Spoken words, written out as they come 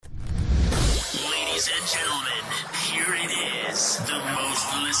Ladies and gentlemen, here it is, the most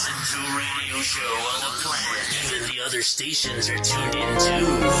listened to radio show on the planet. Even the other stations are tuned in too.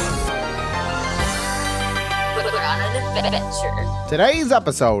 We're on an adventure. Today's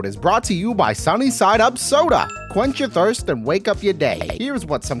episode is brought to you by Sunny Side Up Soda. Quench your thirst and wake up your day. Here's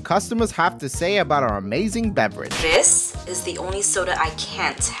what some customers have to say about our amazing beverage. This is the only soda I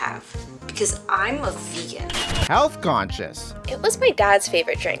can't have because I'm a vegan. Health conscious. It was my dad's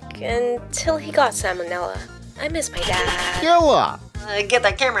favorite drink until he got salmonella. I miss my dad. Killer. Get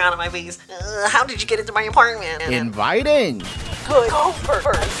that camera out of my face. How did you get into my apartment? Inviting. Good. Go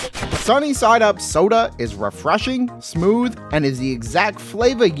first. Sunny Side Up Soda is refreshing, smooth, and is the exact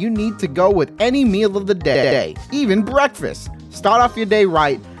flavor you need to go with any meal of the day, even breakfast. Start off your day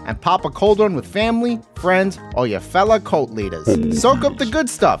right and pop a cold one with family, friends, or your fella cult leaders. Soak up the good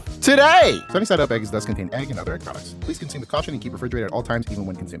stuff today. Sunny Side Up eggs does contain egg and other egg products. Please consume with caution and keep refrigerated at all times, even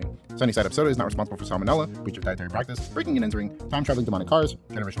when consuming. Sunny Side Up Soda is not responsible for salmonella, breach of dietary practice, breaking and entering, time-traveling demonic cars,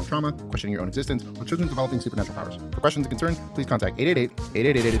 generational trauma, questioning your own existence, or children developing supernatural powers. For questions and concerns, please contact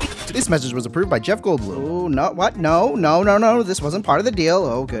 888-8888. This message was approved by Jeff Goldblum. Oh, no, what? No. This wasn't part of the deal.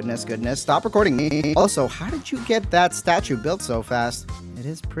 Oh, goodness. Stop recording me. Also, how did you get that statue built so fast? It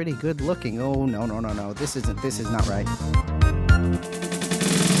is pretty good looking. Oh, no. This is not right.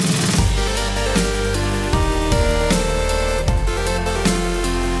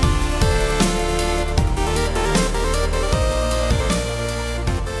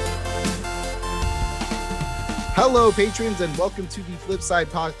 Hello, patrons, and welcome to the Flip Side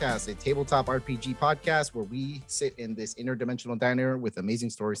Podcast, a tabletop RPG podcast where we sit in this interdimensional diner with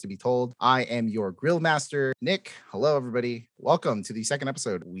amazing stories to be told. I am your grill master, Nick. Hello, everybody. Welcome to the second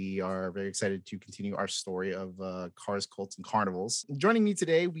episode. We are very excited to continue our story of Cars, Cults, and Carnivals. Joining me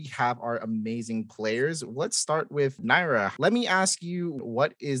today, we have our amazing players. Let's start with Naira. Let me ask you,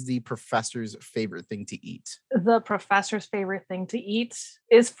 what is the professor's favorite thing to eat? The professor's favorite thing to eat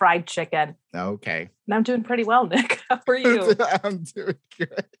is fried chicken. Okay. And I'm doing pretty well, Nick. How are you? I'm doing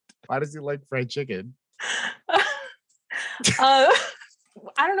good. Why does he like fried chicken? I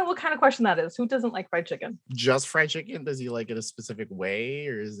don't know what kind of question that is. Who doesn't like fried chicken? Just fried chicken? Does he like it a specific way,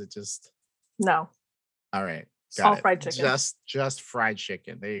 or is it just... No. All right. All fried chicken. Just fried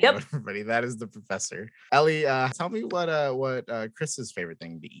chicken. There you go, everybody. That is the professor. Ellie, tell me what Chris's favorite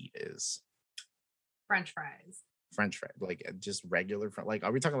thing to eat is. French fries. French fries, like just regular, like,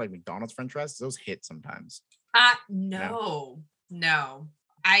 are we talking like McDonald's French fries? Those hit sometimes. No.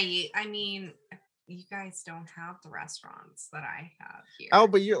 I mean, you guys don't have the restaurants that I have here. Oh,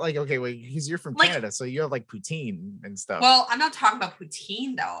 but you're like, okay, wait, because you're from Canada, so you have like poutine and stuff. Well, I'm not talking about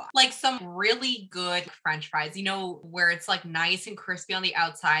poutine though. Like some really good French fries, you know, where it's like nice and crispy on the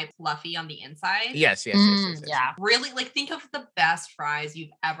outside, fluffy on the inside. Yes. Yeah. Really, like think of the best fries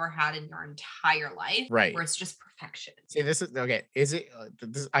you've ever had in your entire life. Right. Where it's just perfection. See, this is okay. Is it?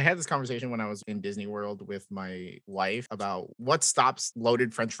 I had this conversation when I was in Disney World with my wife about what stops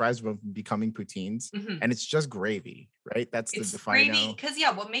loaded French fries from becoming poutines, and it's just gravy, right? That's the defining. Gravy, because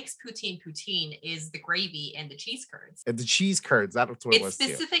what makes poutine is the gravy and the cheese curds. And the cheese curds, that's what it was.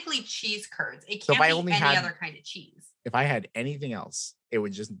 It's specifically cheese curds. It So can't be any other kind of cheese. If I had anything else, it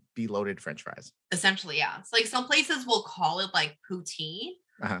would just be loaded French fries. Essentially, yeah. It's like some places will call it like poutine,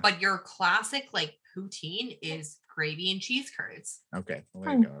 but your classic like poutine is gravy and cheese curds. Okay, well,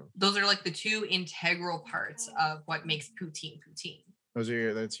 there you go. Those are like the two integral parts of what makes poutine.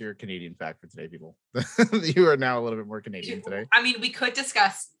 That's your Canadian fact for today, people. You are now a little bit more Canadian today. I mean, we could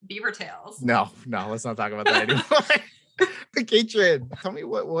discuss beaver tails. No, let's not talk about that anymore. Katrin, tell me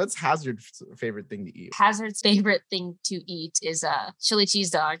what's Hazard's favorite thing to eat? Hazard's favorite thing to eat is a chili cheese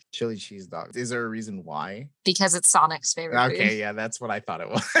dog. Chili cheese dog. Is there a reason why? Because it's Sonic's favorite food. Okay, yeah, that's what I thought it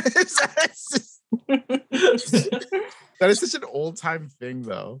was. That is such an old-time thing,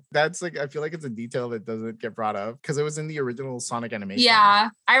 though. That's like, I feel like it's a detail that doesn't get brought up because it was in the original Sonic animation. Yeah,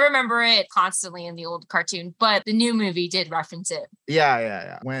 I remember it constantly in the old cartoon, but the new movie did reference it.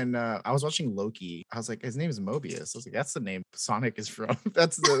 Yeah. When I was watching Loki, I was like, his name is Mobius. I was like, that's the name Sonic is from.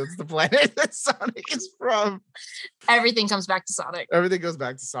 That's the planet that Sonic is from. Everything comes back to Sonic. Everything goes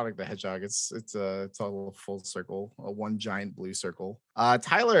back to Sonic the Hedgehog. It's a little full circle, a one giant blue circle.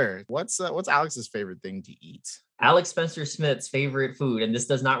 Tyler, what's Alex's favorite thing to eat? Alex Spencer Smith's favorite food, and this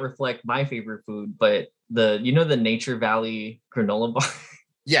does not reflect my favorite food, but the Nature Valley granola bar.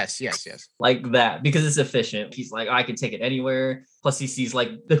 Yes. Like that, because it's efficient. He's like, I can take it anywhere. Plus he sees like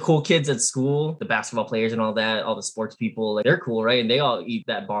the cool kids at school, the basketball players and all that, all the sports people, like they're cool, right? And they all eat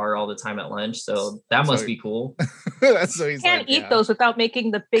that bar all the time at lunch. So that must be cool. That's so he's can't eat those without making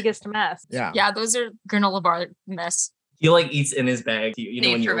the biggest mess. Yeah. Yeah, those are granola bar mess. He like eats in his bag. You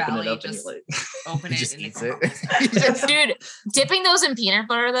know when you Nature open it Valley, up and just you're like, open it just and eats it. Dude, dipping those in peanut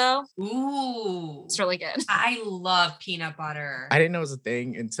butter though, Ooh, it's really good. I love peanut butter. I didn't know it was a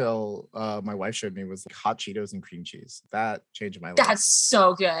thing until my wife showed me, was like hot Cheetos and cream cheese. That changed my life. That's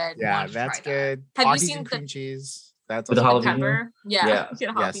so good. Yeah, Want to that's try that. good. Have you Takis seen and the- cream cheese. That's With the also The jalapeno? pepper. Yeah. Yeah. Get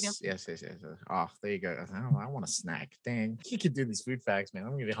a jalapeno. Yes. Oh, there you go. I want a snack. Dang. You can do these food facts, man.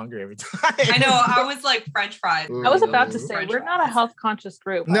 I'm gonna get hungry every time. I know. I was like French fries. Ooh. I was about to Ooh. say, French we're not a fries. health conscious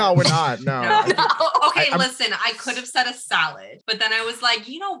group. No, we're not. No. No. Okay, I'm- listen, I could have said a salad, but then I was like,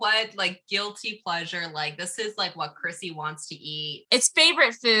 you know what? Like guilty pleasure. Like this is like what Chrissy wants to eat. It's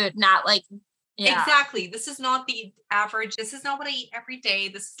favorite food, not like Exactly. This is not the average. This is not what I eat every day.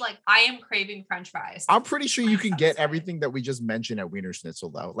 This is like I am craving French fries. I'm pretty sure you I'm can get satisfied. everything that we just mentioned at Wiener Schnitzel,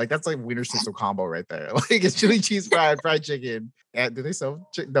 though. Like that's like Wiener Schnitzel combo right there. Like it's chili cheese fried chicken. And do they sell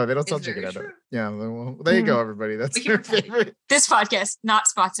chicken? No, they don't sell It's chicken. very I know. true. Yeah, well, there you go, everybody. That's We your can pretend. favorite. This podcast not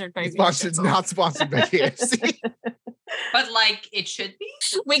sponsored by Wiener Schnitzel. Not sponsored by KFC. But like it should be.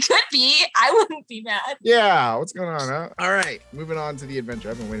 We could be. I wouldn't be mad. Yeah, what's going on? Huh? All right, moving on to the adventure.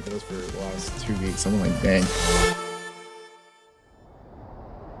 I've been waiting for this for the last 2 weeks. I'm like, dang.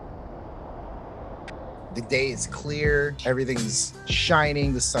 The day is clear, everything's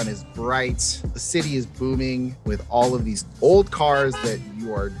shining, the sun is bright, the city is booming with all of these old cars that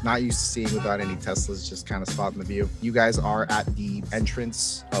you are not used to seeing without any Teslas just kind of spotting the view. You guys are at the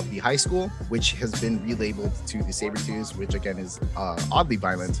entrance of the high school, which has been relabeled to the Sabretooths, which again is oddly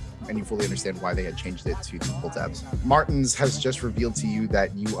violent, and you fully understand why they had changed it to the Pull Tabs. Martins has just revealed to you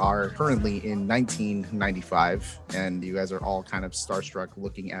that you are currently in 1995, and you guys are all kind of starstruck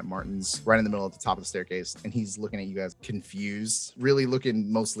looking at Martins right in the middle at the top of the staircase. And he's looking at you guys confused, really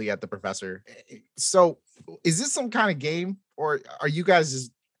looking mostly at the professor. So is this some kind of game, or are you guys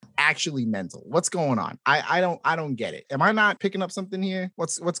just actually mental? What's going on? I don't get it. Am I not picking up something here?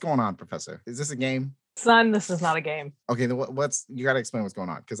 What's going on, Professor? Is this a game? Son, this is not a game. Okay, then what's you got to explain what's going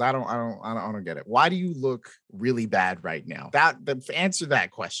on, because I don't get it. Why do you look really bad right now? Answer that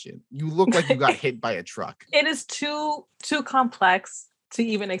question. You look like you got hit by a truck. It is too complex to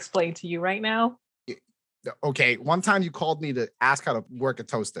even explain to you right now. Okay, one time you called me to ask how to work a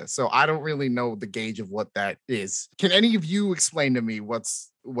toaster, so I don't really know the gauge of what that is. Can any of you explain to me what's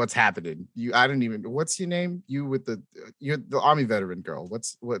happening? I don't even. What's your name? You're the Army veteran girl.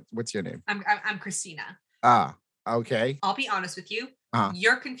 What's your name? I'm Christina. Ah, okay. I'll be honest with you.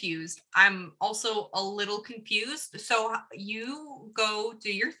 You're confused. I'm also a little confused. So you go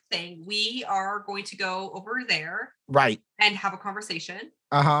do your thing. We are going to go over there, Right. and have a conversation.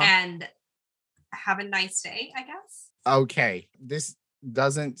 And have a nice day, I guess. Okay. This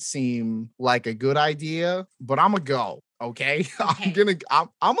doesn't seem like a good idea, but I'm gonna go. Okay. I'm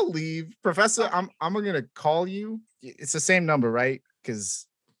gonna leave. Professor, Okay. I'm gonna call you. It's the same number, right? Because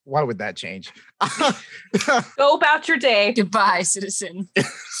why would that change? Go about your day. Goodbye, citizen.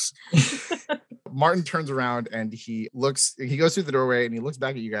 Martin turns around and he goes through the doorway and he looks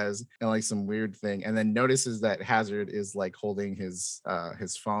back at you guys and like some weird thing, and then notices that Hazard is like holding his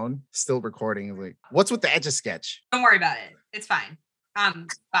phone, still recording. He's like, what's with the Etch a Sketch? Don't worry about it. It's fine.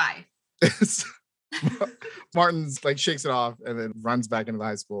 Bye. Martin's like shakes it off and then runs back into the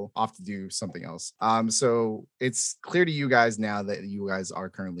high school, off to do something else. So it's clear to you guys now that you guys are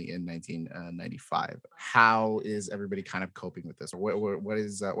currently in 1995. How is everybody kind of coping with this? Or what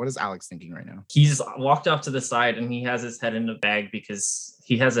is Alex thinking right now? He's walked off to the side and he has his head in a bag because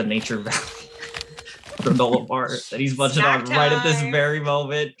he has a Nature Valley granola bar that he's munching on right at this very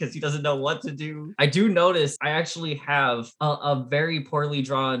moment because he doesn't know what to do. I do notice I actually have a very poorly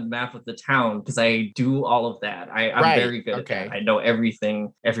drawn map of the town because I do all of that. I'm very good at that. I know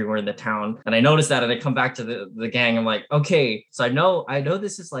everything everywhere in the town. And I notice that and I come back to the gang. I'm like, okay, so I know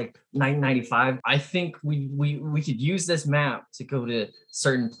this is like 995. I think we could use this map to go to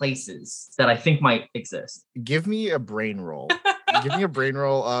certain places that I think might exist. Give me a brain roll. Give me a brain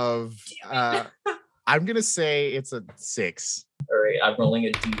roll of I'm gonna say it's a 6. All right, I'm rolling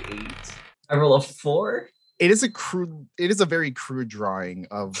a D8. I roll a 4. It is a very crude drawing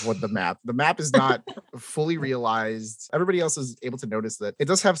of what the map is not fully realized. Everybody else is able to notice that it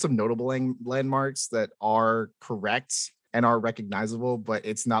does have some notable landmarks that are correct and are recognizable, but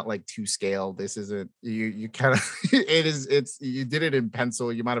it's not like to scale. This isn't you kind of you did it in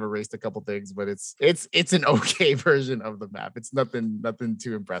pencil. You might have erased a couple things, but it's an okay version of the map. It's nothing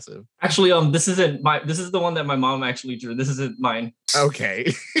too impressive. Actually, this is the one that my mom actually drew. This isn't mine.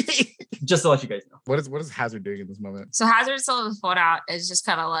 Okay. Just to let you guys know. What is Hazard doing in this moment? So Hazard's still with his phone out, is just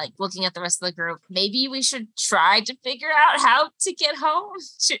kind of like looking at the rest of the group. Maybe we should try to figure out how to get home.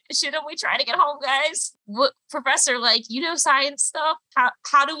 Shouldn't we try to get home, guys? What, Professor, like, you know science stuff.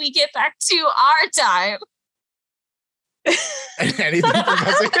 How do we get back to our time? Anything,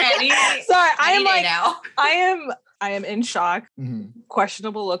 Professor? Sorry, I am in shock. Mm-hmm.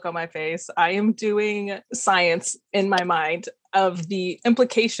 Questionable look on my face. I am doing science in my mind of the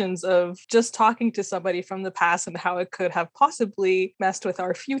implications of just talking to somebody from the past and how it could have possibly messed with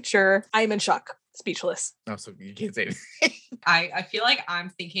our future. I am in shock. Speechless. Oh, so you can't say anything. I feel like I'm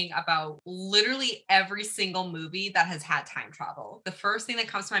thinking about literally every single movie that has had time travel. The first thing that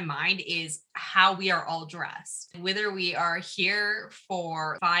comes to my mind is how we are all dressed. Whether we are here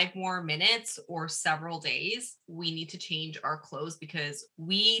for 5 more minutes or several days, we need to change our clothes because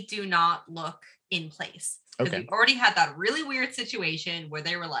we do not look in place. Because we already had that really weird situation where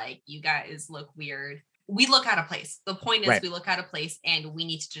they were like, you guys look weird. We look out of place. The point is we look out of place and we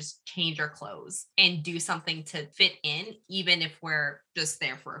need to just change our clothes and do something to fit in, even if we're just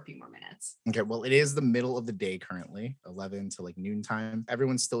there for a few more minutes. Okay, well, it is the middle of the day currently, 11 to like noontime.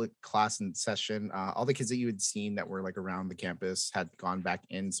 Everyone's still at class in session. All the kids that you had seen that were like around the campus had gone back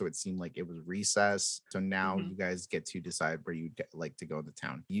in, so it seemed like it was recess. So now you guys get to decide where you'd like to go into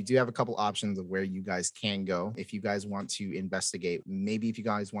town. You do have a couple options of where you guys can go. If you guys want to investigate, maybe if you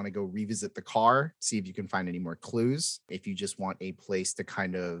guys want to go revisit the car, see if you can find any more clues. If you just want a place to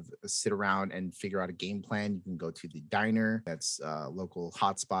kind of sit around and figure out a game plan, you can go to the diner. That's a local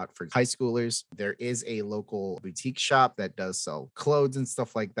hotspot for high schoolers. There is a local boutique shop that does sell clothes and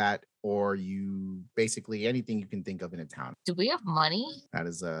stuff like that. Or you basically anything you can think of in a town. Do we have money? That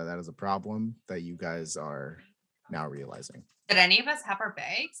is a problem that you guys are now realizing. Did any of us have our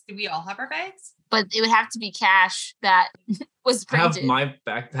bags? Do we all have our bags? But it would have to be cash that was printed. I have my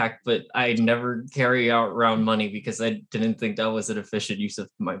backpack, but I never carry out around money because I didn't think that was an efficient use of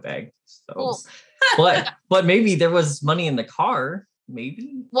my bag. So, Cool. but maybe there was money in the car.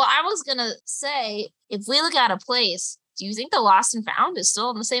 Maybe. Well, I was gonna say, if we look at a place, do you think the lost and found is still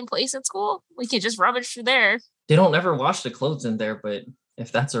in the same place at school? We could just rummage through there. They don't ever wash the clothes in there, but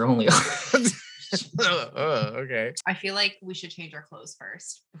if that's our only okay. I feel like we should change our clothes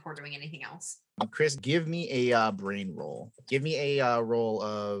first before doing anything else. Chris, give me a brain roll. Give me a roll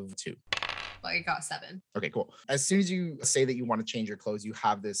of 2. I got 7. Okay, cool. As soon as you say that you want to change your clothes, you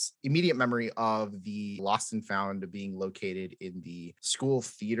have this immediate memory of the lost and found being located in the school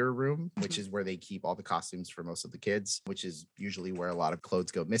theater room, which is where they keep all the costumes for most of the kids, which is usually where a lot of clothes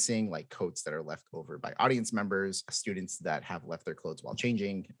go missing, like coats that are left over by audience members, students that have left their clothes while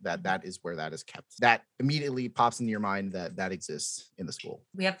changing, that is where that is kept. That immediately pops into your mind that exists in the school.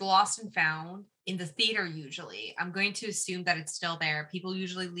 We have the lost and found in the theater usually. I'm going to assume that it's still there. People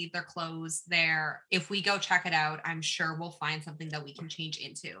usually leave their clothes there. If we go check it out, I'm sure we'll find something that we can change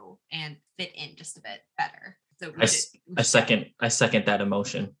into and fit in just a bit better. So I second that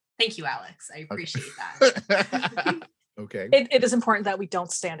emotion. Thank you, Alex. I appreciate that. Okay. It is important that we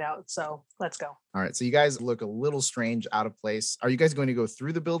don't stand out. So let's go. All right. So you guys look a little strange, out of place. Are you guys going to go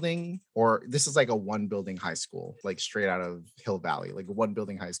through the building, or this is like a 1-building high school, like straight out of Hill Valley, like a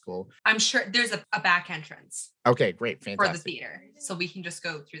 1-building high school? I'm sure there's a back entrance. Okay, great. Fantastic. For the theater. So we can just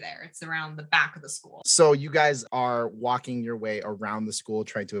go through there. It's around the back of the school. So you guys are walking your way around the school,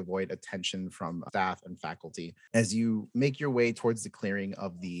 trying to avoid attention from staff and faculty. As you make your way towards the clearing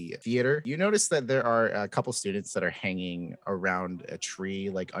of the theater, you notice that there are a couple students that are hanging around a tree,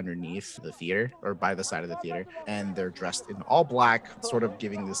 like underneath the theater or by the side of the theater. And they're dressed in all black, sort of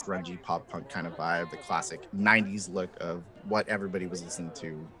giving this grungy pop punk kind of vibe, the classic 90s look of what everybody was listening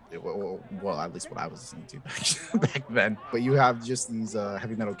to. Well, at least what I was listening to back then. But you have just these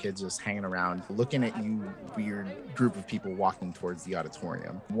heavy metal kids just hanging around, looking at you, weird group of people walking towards the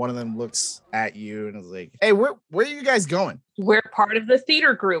auditorium. One of them looks at you and is like, "Hey, where are you guys going?" We're part of the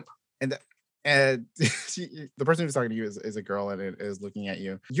theater group. And the person who's talking to you is a girl, and it is looking at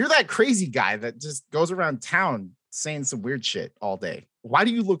you. You're that crazy guy that just goes around town saying some weird shit all day. Why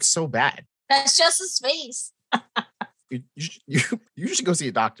do you look so bad? That's just his face. You should go see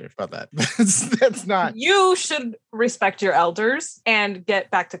a doctor about that. That's not. You should respect your elders and get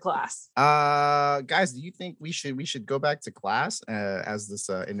back to class. Guys, do you think we should go back to class? As this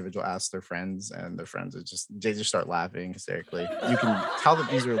individual asks their friends, and their friends they just start laughing hysterically. You can tell that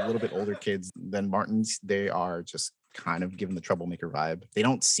these are a little bit older kids than Martin's. They are just kind of given the troublemaker vibe. They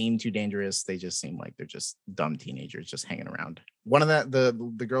don't seem too dangerous. They just seem like they're just dumb teenagers just hanging around. One of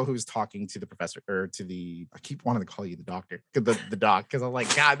the girl who's talking to the professor, or to the, I keep wanting to call you the doctor, the doc, because I'm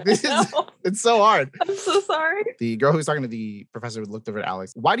like, God, this is, it's so hard. I'm so sorry. The girl who's talking to the professor looked over at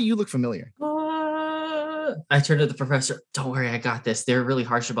Alex. Why do you look familiar? I turned to the professor. Don't worry, I got this. They're really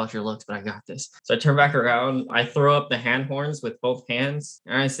harsh about your looks, but I got this. So I turn back around. I throw up the hand horns with both hands.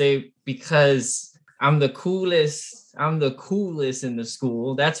 And I say, because I'm the coolest. I'm the coolest in the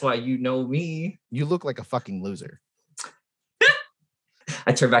school. That's why you know me. You look like a fucking loser.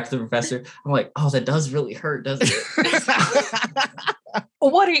 I turn back to the professor. I'm like, oh, that does really hurt, doesn't it?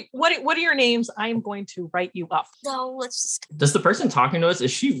 What are your names? I'm going to write you up. No, let's just. Does the person talking to us,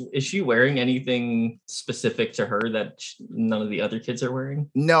 is she wearing anything specific to her that none of the other kids are wearing?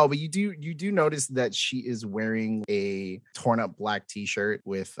 No, but you do notice that she is wearing a torn up black t-shirt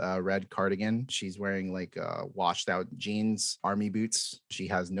with a red cardigan. She's wearing like washed out jeans, army boots. She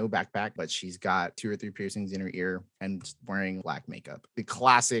has no backpack, but she's got 2 or 3 piercings in her ear and wearing black makeup. The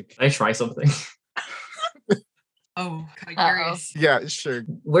classic. Can I try something? Oh, kind of curious. Yeah, sure.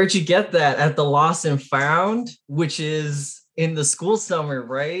 Where'd you get that? At the Lost and Found, which is in the school summer,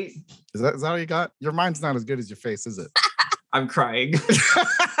 right? Is that all you got? Your mind's not as good as your face, is it? I'm crying.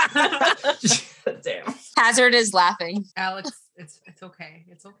 Damn. Hazard is laughing. Alex, it's okay.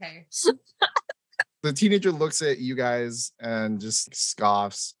 It's okay. The teenager looks at you guys and just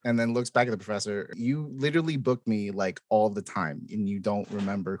scoffs and then looks back at the professor. You literally booked me like all the time and you don't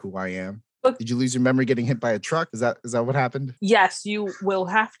remember who I am. Did you lose your memory getting hit by a truck? Is that what happened? Yes, you will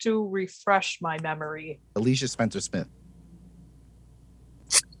have to refresh my memory. Alicia Spencer Smith.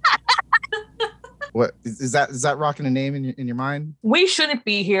 What is that rocking a name in your mind? We shouldn't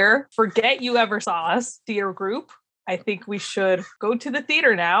be here. Forget you ever saw us, theater group. I think we should go to the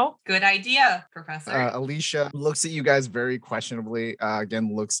theater now. Good idea, Professor. Alicia looks at you guys very questionably.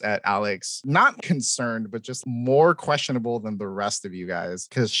 Again, looks at Alex, not concerned, but just more questionable than the rest of you guys,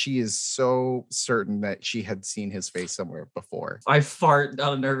 because she is so certain that she had seen his face somewhere before. I fart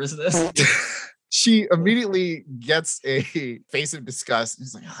out of nervousness. She immediately gets a face of disgust.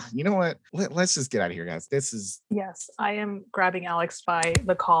 She's like, you know what? Let's just get out of here, guys. This is... Yes, I am grabbing Alex by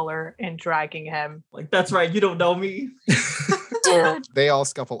the collar and dragging him. Like, that's right. You don't know me. Dude. They all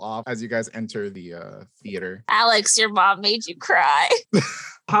scuffle off as you guys enter the theater. Alex, your mom made you cry.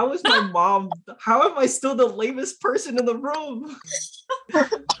 How is my mom? How am I still the lamest person in the room?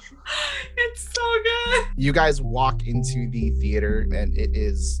 It's so good. You guys walk into the theater and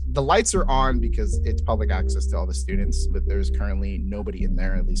the lights are on because it's public access to all the students, but there's currently nobody in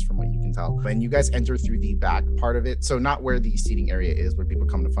there, at least from what you can tell. When you guys enter through the back part of it, so not where the seating area is, where people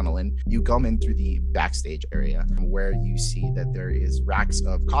come to funnel in, you come in through the backstage area where you see that there is racks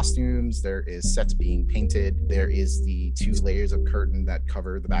of costumes, there is sets being painted, there is the 2 layers of curtain that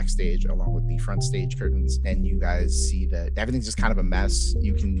cover the backstage along with the front stage curtains, and you guys see that everything's just kind of a mess.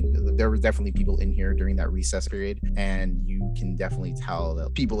 There were definitely people in here during that recess period, and you can definitely tell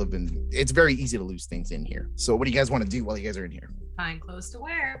that it's very easy to lose things in here. So what do you guys want to do while you guys are in here? Find clothes to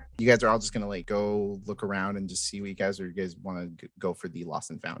wear. You guys are all just gonna like go look around and just see what you guys want to go for the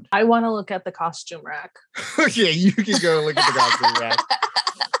Lost and Found? I want to look at the costume rack. Okay, you can go look at the costume rack.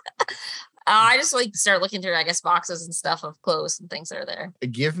 I just like start looking through, I guess, boxes and stuff of clothes and things that are there.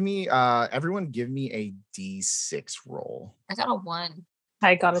 Everyone give me a D6 roll. I got a 1.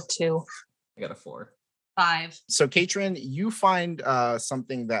 I got a 2. I got a 4. 5. So Katrin, you find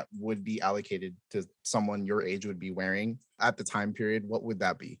something that would be allocated to someone your age would be wearing at the time period. What would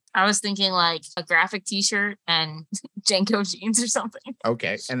that be? I was thinking like a graphic t-shirt and Janko jeans or something.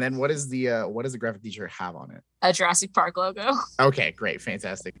 Okay. And then what does the graphic t-shirt have on it? A Jurassic Park logo. Okay, great.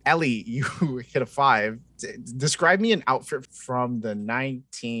 Fantastic. Ellie, you hit a 5. Describe me an outfit from the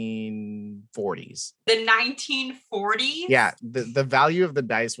 1940s. The 1940s? Yeah. The value of the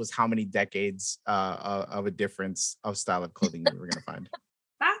dice was how many decades of a difference of style of clothing you were going to find.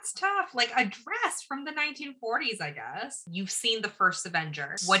 That's tough. Like a dress from the 1940s, I guess. You've seen the first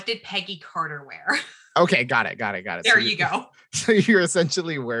Avenger. What did Peggy Carter wear? Okay, got it. There you go. So you're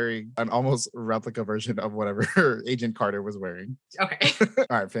essentially wearing an almost replica version of whatever Agent Carter was wearing. Okay. All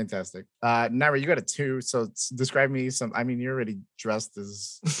right, fantastic. Naira, you got a 2. So describe me you're already dressed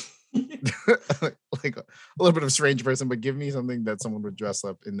as like a little bit of a strange person, but give me something that someone would dress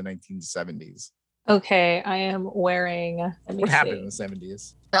up in the 1970s. Okay, I am wearing. What happened in the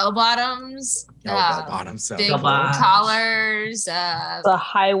 70s? Bell bottoms. Bell bottoms. Big collars. The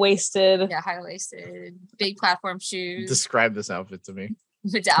high-waisted. Yeah, high-waisted. Big platform shoes. Describe this outfit to me.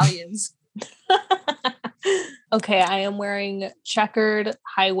 Medallions. Okay, I am wearing checkered,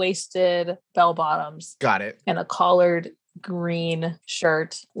 high-waisted bell bottoms. Got it. And a collared green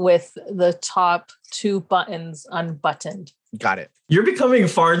shirt with the top 2 buttons unbuttoned. Got it. You're becoming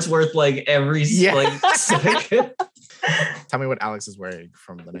Farnsworth like every second. Tell me what Alex is wearing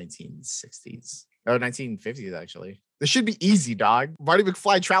from the 1960s. Oh, 1950s, actually. This should be easy, dog. Marty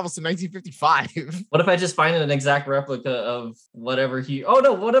McFly travels to 1955. What if I just find an exact replica of whatever he? Oh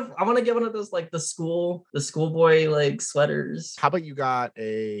no! What if I want to get one of those like the schoolboy like sweaters? How about you got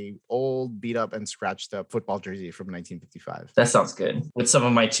a old, beat up, and scratched up football jersey from 1955? That sounds good. With some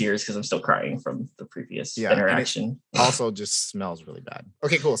of my tears because I'm still crying from the previous interaction. Also, just smells really bad.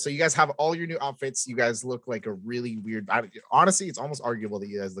 Okay, cool. So you guys have all your new outfits. You guys look like a really weird. Honestly, it's almost arguable that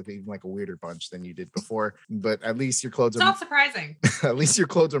you guys look even like a weirder bunch than you did before. But at least your clothes it's not surprising. At least your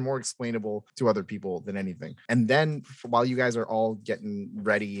clothes are more explainable to other people than anything. And then while you guys are all getting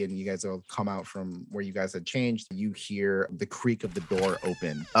ready and you guys all come out from where you guys had changed, you hear the creak of the door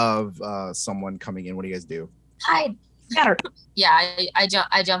open of someone coming in. What do you guys do? Hide. Better. Yeah, I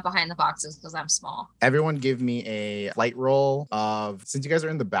jump behind the boxes because I'm small. Everyone give me a flight roll of, since you guys are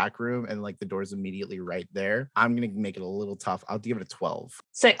in the back room and like the door's immediately right there, I'm gonna make it a little tough. I'll give it a 12.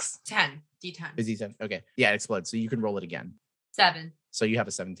 6. 10. D10. Is D10? Okay. Yeah, it explodes. So you can roll it again. 7. So you have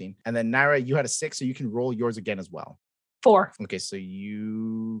a 17. And then Naira, you had a 6, so you can roll yours again as well. 4. Okay, so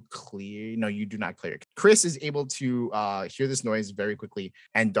you clear. No, you do not clear. Chris is able to hear this noise very quickly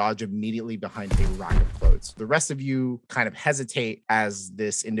and dodge immediately behind a rack of clothes. The rest of you kind of hesitate as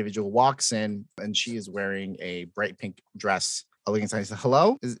this individual walks in, and she is wearing a bright pink dress. Looking inside, says,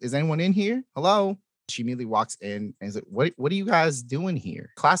 "Hello, is anyone in here? Hello." She immediately walks in and is like, "What are you guys doing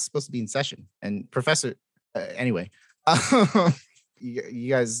here? Class is supposed to be in session." And Professor, anyway. You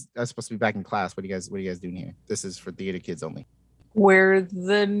guys are supposed to be back in class. What are you guys doing here? This is for theater kids only. We're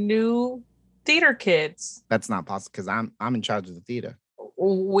the new theater kids. That's not possible because I'm in charge of the theater.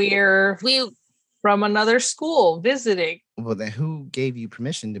 We're from another school visiting. Well, then who gave you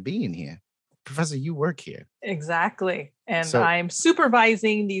permission to be in here? Professor, you work here. Exactly. And I'm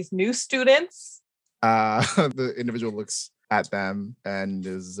supervising these new students. The individual looks at them and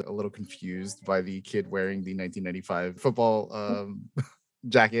is a little confused by the kid wearing the 1995 football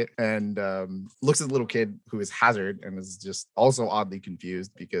jacket, and looks at the little kid who is Hazard and is just also oddly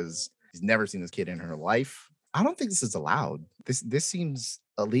confused because he's never seen this kid in her life. I don't think this is allowed. This seems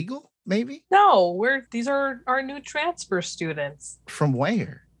illegal, maybe? No, these are our new transfer students. From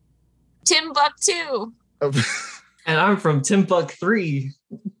where? Timbuktu. And I'm from Timbuk 3.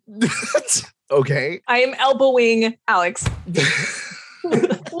 Okay. I am elbowing Alex.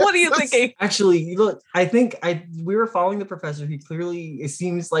 What are you thinking? Actually, look, I think we were following the professor. It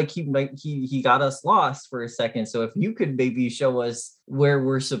seems like he got us lost for a second. So if you could maybe show us where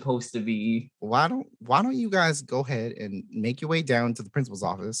we're supposed to be. Why don't you guys go ahead and make your way down to the principal's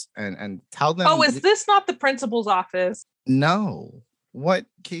office and tell them. Oh, is this not the principal's office? No. What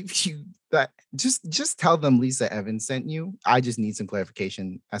gave you that? Just tell them Lisa Evans sent you. I just need some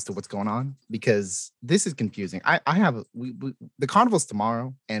clarification as to what's going on because this is confusing. I have the carnival's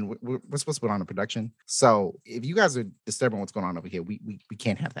tomorrow and we're supposed to put on a production. So if you guys are disturbing what's going on over here, we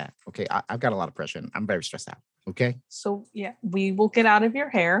can't have that. Okay, I've got a lot of pressure and I'm very stressed out. Okay. So yeah, we will get out of your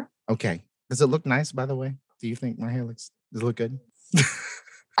hair. Okay. Does it look nice, by the way? Do you think my hair does it look good?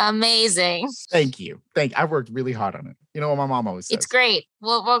 Amazing. Thank you. I worked really hard on it. You know what my mom always says. It's great.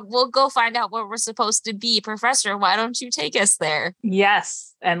 We'll go find out where we're supposed to be. Professor, why don't you take us there?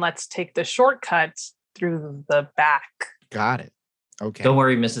 Yes. And let's take the shortcut through the back. Got it. Okay. Don't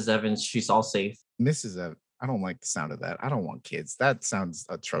worry, Mrs. Evans. She's all safe. Mrs. Evans. I don't like the sound of that. I don't want kids. That sounds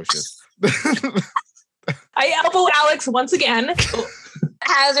atrocious. I elbow Alex once again.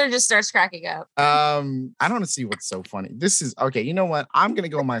 Hazard just starts cracking up. I don't see what's so funny. This is okay. You know what? I'm gonna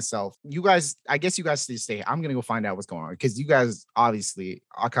go myself. You guys, I guess you guys stay. I'm gonna go find out what's going on because you guys obviously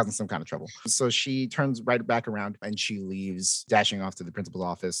are causing some kind of trouble. So she turns right back around and she leaves, dashing off to the principal's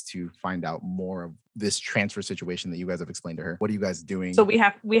office to find out more of this transfer situation that you guys have explained to her. What are you guys doing? So we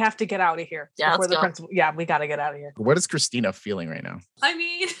have to get out of here. Yeah, before let's the go. principal. Yeah, we got to get out of here. What is Christina feeling right now? I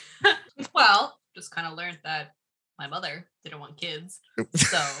mean, well, just kind of learned that my mother didn't want kids,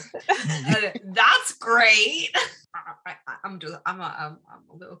 so that's great. I'm a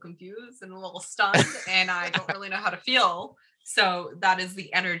little confused and a little stunned, and I don't really know how to feel. So that is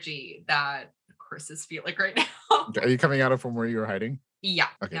the energy that Chris is feeling right now. Are you coming out of from where you were hiding? Yeah.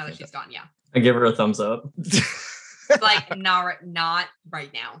 Okay, now that she's gone, yeah. I give her a thumbs up. Like not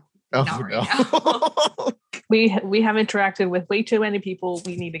right now. Oh, Not right no. now. We have interacted with way too many people.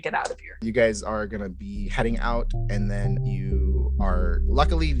 We need to get out of here. You guys are gonna be heading out, and then you are,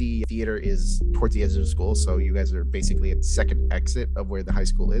 luckily the theater is towards the edge of the school, so you guys are basically at the second exit of where the high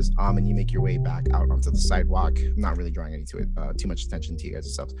school is. And you make your way back out onto the sidewalk. I'm not really drawing too much attention to you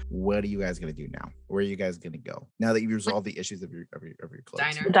guys' stuff. What are you guys gonna do now? Where are you guys gonna go now that you've resolved the issues of your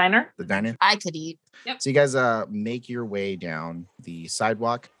clothes? The diner. I could eat. Yep. So you guys make your way down the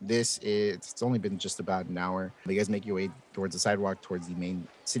sidewalk. It's only been just about an hour. But you guys make your way towards the sidewalk, towards the main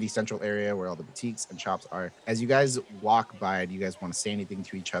city central area where all the boutiques and shops are. As you guys walk by, do you guys want to say anything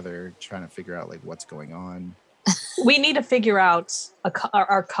to each other, trying to figure out like what's going on? We need to figure out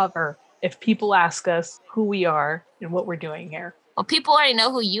our cover if people ask us who we are and what we're doing here. Well, people already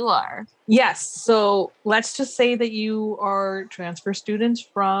know who you are. Yes. So let's just say that you are transfer students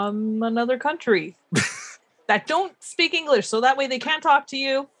from another country that don't speak English. So that way they can't talk to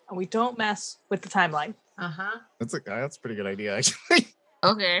you and we don't mess with the timeline. Uh-huh. That's a pretty good idea, actually.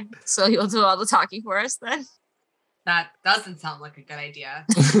 Okay. So you'll do all the talking for us then? That doesn't sound like a good idea.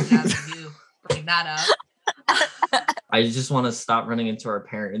 Now that you bring that up. I just want to stop running into our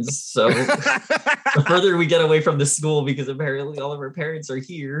parents. So the further we get away from the school, because apparently all of our parents are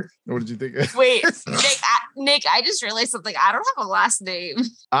here. What did you think? Wait, Nick, I just realized something. I don't have a last name.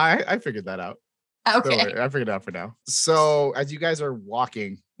 I figured that out. Okay. Don't worry, I figured it out for now. So as you guys are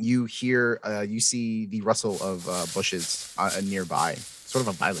walking, you see the rustle of bushes nearby. Sort of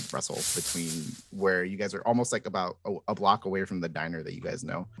a violent rustle between where you guys are almost like about a block away from the diner that you guys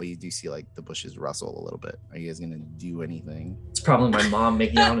know. But you do see like the bushes rustle a little bit. Are you guys going to do anything? It's probably my mom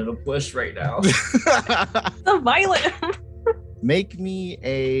making out in a bush right now. The violent. Make me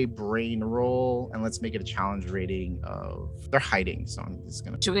a brain roll, and let's make it a challenge rating of they're hiding. So I'm just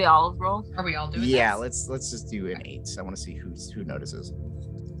gonna. Should we all roll? Are we all doing Yeah, this? let's just do an 8. I want to see who notices.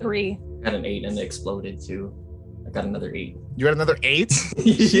 3. I got an 8 and it exploded too. I got another 8. You had another 8? Yeah.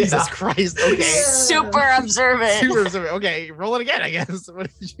 Jesus Christ. Okay. Super observant. Super observant. Okay, roll it again, I guess. What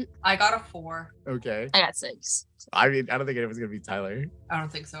did you? I got a 4. Okay. I got 6. I mean, I don't think anyone's gonna be Tyler. I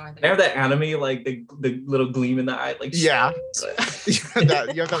don't think so. I think They have that anime, like the little gleam in the eye, like Yeah. you have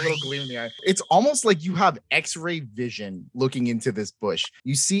that little gleam in the eye. It's almost like you have X-ray vision looking into this bush.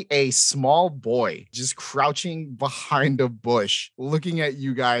 You see a small boy just crouching behind a bush, looking at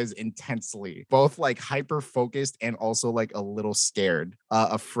you guys intensely, both like hyper focused and also like a little scared,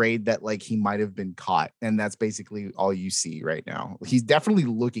 afraid that like he might have been caught. And that's basically all you see right now. He's definitely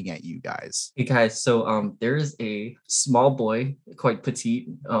looking at you guys. Hey guys, so there is a small boy, quite petite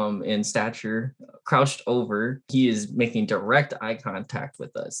in stature, crouched over. He is making direct eye contact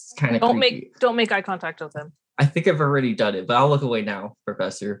with us. It's kind of Don't make eye contact with him. I think I've already done it, but I'll look away now,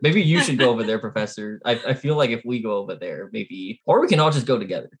 Professor. Maybe you should go over there, Professor. I feel like if we go over there, maybe, or we can all just go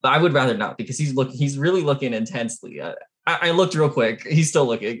together. But I would rather not, because he's really looking intensely. I looked real quick. He's still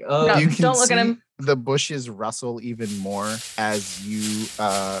looking. No, You can don't look at see him. The bushes rustle even more as you,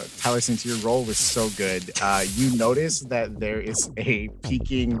 Tyler, since your roll was so good, you notice that there is a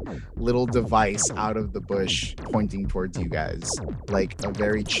peeking little device out of the bush pointing towards you guys, like a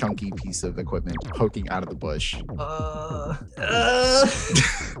very chunky piece of equipment poking out of the bush.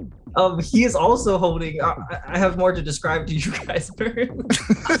 He is also holding. I have more to describe to you guys.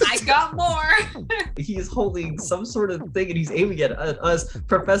 I got more. He is holding some sort of thing, and he's aiming at us.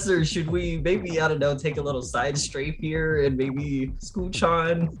 Professor, should we maybe, I don't know, take a little side strafe here and maybe scooch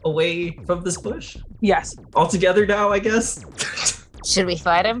on away from this bush? Yes. All together now, I guess. Should we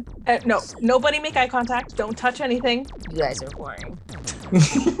fight him? No, nobody make eye contact. Don't touch anything. You guys are boring.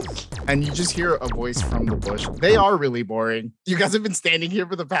 And you just hear a voice from the bush. They are really boring. You guys have been standing here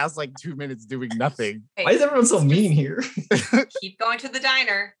for the past like 2 minutes doing nothing. Hey, Why is everyone so mean here? keep going to the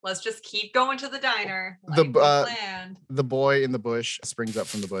diner. Let's just keep going to the diner. The, Like we planned. The boy in the bush springs up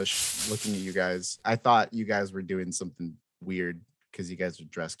from the bush looking at you guys. I thought you guys were doing something weird because you guys are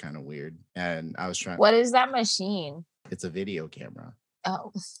dressed kind of weird. And I was trying. What is that machine? It's a video camera.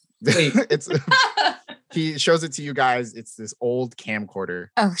 Oh. Wait. He shows it to you guys. It's this old camcorder.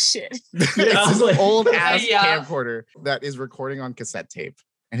 Oh shit. It's this old ass camcorder that is recording on cassette tape.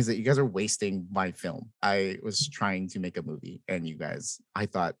 And he's like, you guys are wasting my film. I was trying to make a movie, and I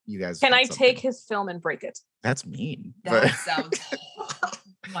thought you guys. Can I take his film and break it? That's mean. That sounds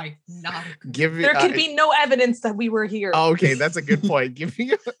like not. There could be no evidence that we were here. Okay, that's a good point. Give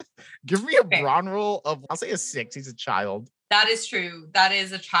me a brawn roll of, I'll say a 6. He's a child. That is true. That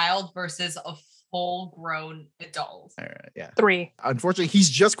is a child versus a full-grown adult. All right, yeah. 3. Unfortunately, he's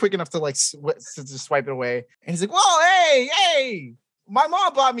just quick enough to like to swipe it away, and he's like, "Whoa, hey! My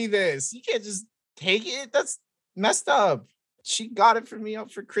mom bought me this. You can't just take it. That's messed up. She got it for me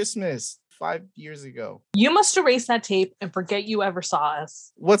up for Christmas. 5 years ago. You must erase that tape and forget you ever saw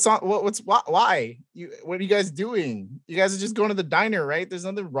us. What's on? Why? What are you guys doing? You guys are just going to the diner, right? There's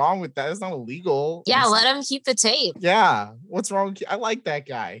nothing wrong with that. It's not illegal. Yeah, let him keep the tape. Yeah. What's wrong? I like that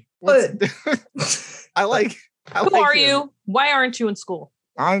guy. But I like. Who are you? Why aren't you in school?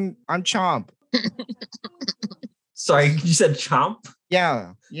 I'm Chomp. Sorry, you said Chomp?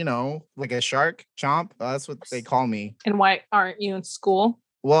 Yeah, like a shark, Chomp. That's what they call me. And why aren't you in school?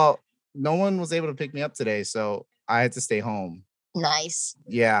 Well, no one was able to pick me up today, so I had to stay home. Nice.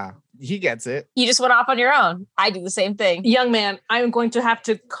 Yeah, he gets it. You just went off on your own. I do the same thing. Young man, I am going to have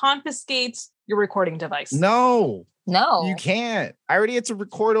to confiscate your recording device. No, you can't. I already had to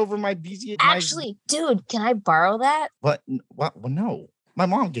record over my BG. Actually, dude, can I borrow that? What? Well, no. My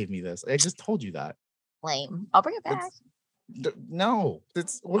mom gave me this. I just told you that. Lame. I'll bring it back. No,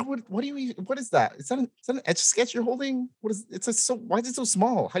 it's what do you? What is that? Is that an etch sketch you're holding? What is? Why is it so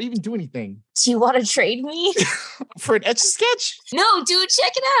small? How do you even do anything? Do you want to trade me for an etch sketch? No, dude,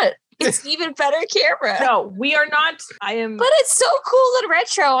 check it out. It's even better camera. No, we are not. I am. But it's so cool and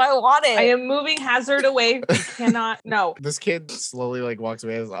retro. I want it. I am moving Hazard away. We cannot. No. This kid slowly walks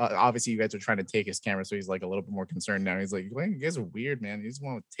away. Obviously, you guys are trying to take his camera, so he's a little bit more concerned now. He's like, "You guys are weird, man. You just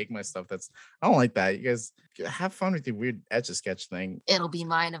want to take my stuff. I don't like that. You guys have fun with your weird etch-a-sketch thing." It'll be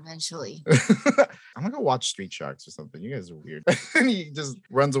mine eventually. I'm gonna go watch Street Sharks or something. You guys are weird. And he just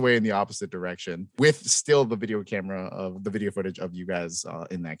runs away in the opposite direction with still the video footage of you guys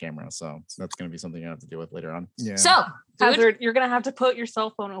in that camera. So that's going to be something you have to deal with later on. Yeah. So, Hazard, you're going to have to put your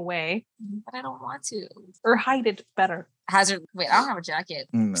cell phone away. But I don't want to. Or hide it better. Hazard, wait, I don't have a jacket.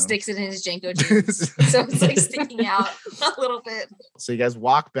 No. Sticks it in his Janko jeans. So it's sticking out a little bit. So you guys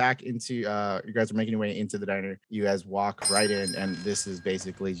walk back into, you guys are making your way into the diner. You guys walk right in, and this is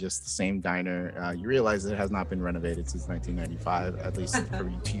basically just the same diner. You realize it has not been renovated since 1995, at least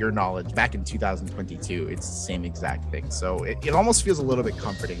to your knowledge. Back in 2022, it's the same exact thing. So it almost feels a little bit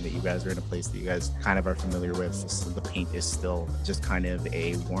comforting that you guys are in a place that you guys kind of are familiar with. So the paint is still just kind of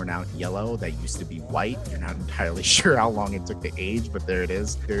a worn out yellow that used to be white. You're not entirely sure how long it took to age, but there it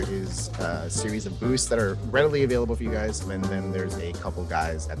is. There is a series of booths that are readily available for you guys, and then there's a couple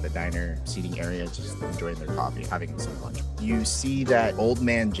guys at the diner seating area just enjoying their coffee, having some lunch. You see that old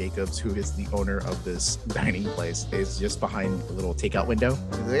man Jacobs, who is the owner of this dining place, is just behind the little takeout window.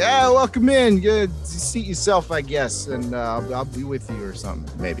 He's like, welcome in. Good, seat yourself, I guess, and I'll be with you or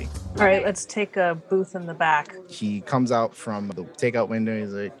something, maybe. All right, let's take a booth in the back. He comes out from the takeout window.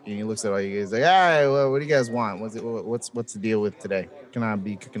 He's like, and he looks at all you guys. Like, all right, well, what do you guys want? What's the deal with today? Can I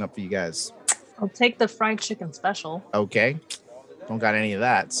be cooking up for you guys? I'll take the fried chicken special. Okay, don't got any of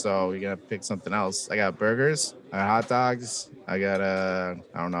that, so you gotta pick something else. I got burgers, I got hot dogs, I got I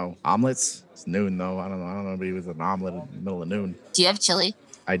don't know, omelets. It's noon though. I don't know. Maybe with an omelet in the middle of noon. Do you have chili?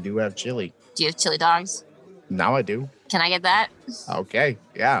 I do have chili. Do you have chili dogs? Now I do. Can I get that? Okay.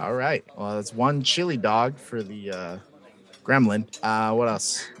 Yeah. All right. Well, that's one chili dog for the gremlin. What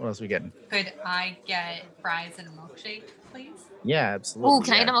else? What else are we getting? Could I get fries and a milkshake, please? Yeah, absolutely. Oh,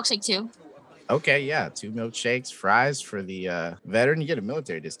 can I get a milkshake too? Okay, yeah. 2 milkshakes, fries for the veteran. You get a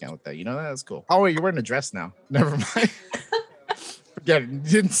military discount with that. You know that? That's cool. Oh, wait, you're wearing a dress now. Never mind. Forget it. You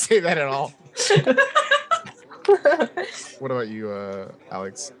didn't say that at all. What about you,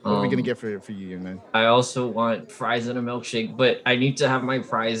 Alex? What are we gonna get for you, young man? I also want fries and a milkshake, but I need to have my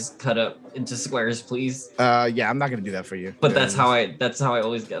fries cut up into squares, please. Yeah, I'm not gonna do that for you. But that's how I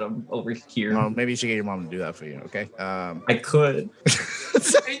always get them over here. Well, maybe you should get your mom to do that for you. Okay. I could.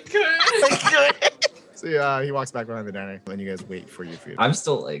 I could. So he walks back behind the diner, and you guys wait for your food. I'm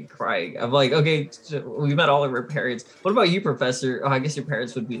still crying. I'm like, okay, we met all of our parents. What about you, Professor? Oh, I guess your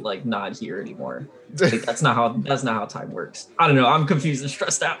parents would be not here anymore. That's not how time works. I don't know. I'm confused and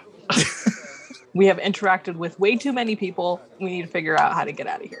stressed out. We have interacted with way too many people. We need to figure out how to get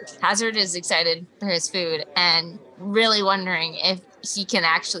out of here. Hazard is excited for his food and really wondering if he can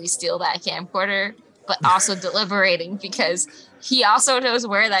actually steal that camcorder, but also deliberating because he also knows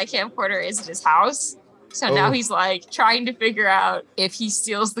where that camcorder is at his house. So now he's trying to figure out if he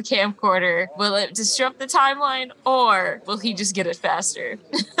steals the camcorder, will it disrupt the timeline or will he just get it faster?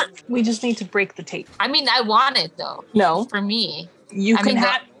 We just need to break the tape. I mean, I want it though. No. For me. You can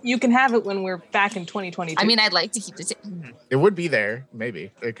have it when we're back in 2022. I mean, I'd like to keep the tape. It would be there.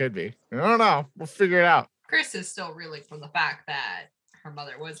 Maybe. It could be. I don't know. We'll figure it out. Chris is still reeling from the fact that her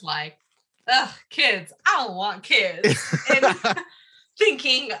mother was like, ugh, kids, I don't want kids. And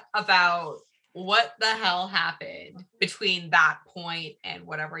thinking about what the hell happened between that point and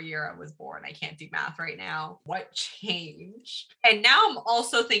whatever year I was born. I can't do math right now. What changed? And now I'm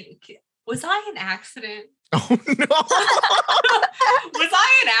also thinking, Was I an accident? Oh no. Was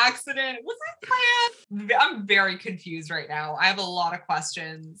I an accident? Was I planned? I'm very confused right now. I have a lot of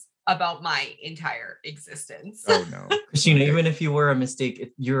questions about my entire existence. Oh no. Christina, even if you were a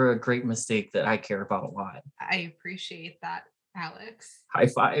mistake, you're a great mistake that I care about a lot. I appreciate that, Alex. High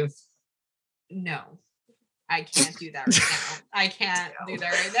five. No, I can't do that right now. I can't do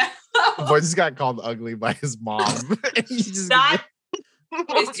that right now. Boy just got called ugly by his mom. That is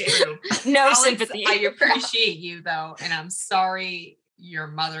true. No Alex, sympathy. I appreciate you though, and I'm sorry your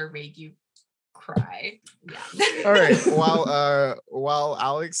mother made you cry. Yeah. All right. While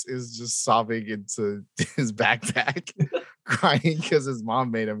Alex is just sobbing into his backpack, crying because his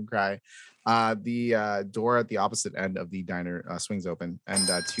mom made him cry, the door at the opposite end of the diner swings open, and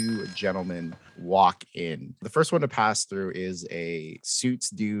two gentlemen walk in. The first one to pass through is a suits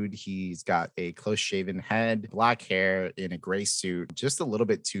dude. He's got a close-shaven head, black hair, in a gray suit, just a little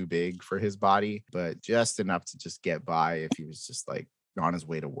bit too big for his body, but just enough to just get by if he was just like on his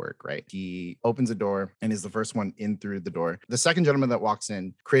way to work, right? He opens a door and is the first one in through the door. The second gentleman that walks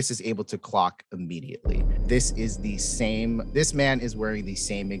in, Chris is able to clock immediately. This man is wearing the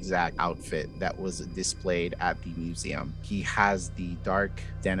same exact outfit that was displayed at the museum. He has the dark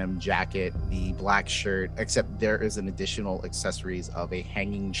denim jacket, the black shirt, except there is an additional accessories of a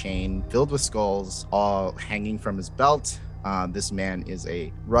hanging chain filled with skulls, all hanging from his belt. This man is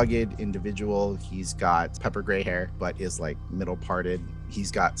a rugged individual. He's got pepper gray hair, but is like middle parted. He's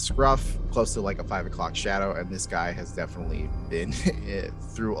got scruff, close to like a 5 o'clock shadow, and this guy has definitely been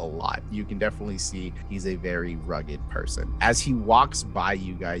through a lot. You can definitely see he's a very rugged person. As he walks by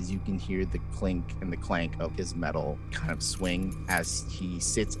you guys, you can hear the clink and the clank of his metal kind of swing as he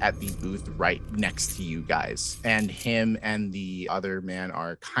sits at the booth right next to you guys. And him and the other man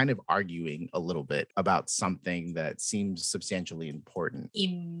are kind of arguing a little bit about something that seems substantially important.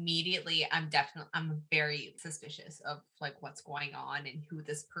 Immediately, I'm very suspicious of like what's going on and who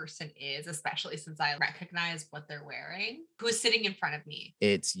this person is, especially since I recognize what they're wearing. Who is sitting in front of me?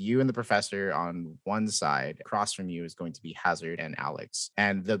 It's you and the professor on one side. Across from you is going to be Hazard and Alex.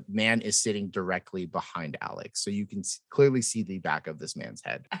 And the man is sitting directly behind Alex. So you can clearly see the back of this man's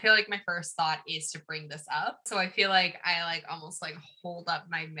head. I feel like my first thought is to bring this up. So I feel like I almost hold up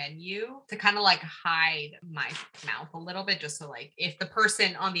my menu to kind of hide my mouth a little bit, just so if the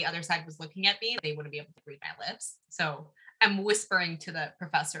person on the other side was looking at me, they wouldn't be able to read my lips. So I'm whispering to the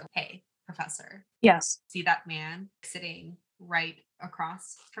professor, "Hey, professor." Yes. See that man sitting right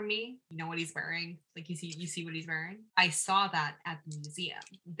across from me? You know what he's wearing? You see what he's wearing? I saw that at the museum.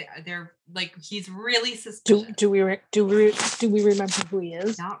 They're he's really suspicious. Do we remember who he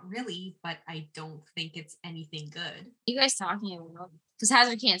is? Not really, but I don't think it's anything good. You guys talking about? Because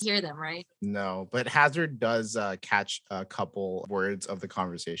Hazard can't hear them, right? No, but Hazard does catch a couple words of the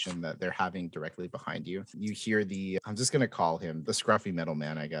conversation that they're having directly behind you. You hear I'm just going to call him the scruffy metal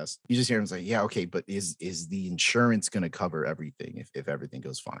man, I guess. You just hear him say, yeah, okay, but is the insurance going to cover everything if everything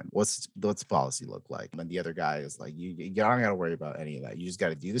goes fine? What's the policy look like? And the other guy is like, you don't got to worry about any of that. You just got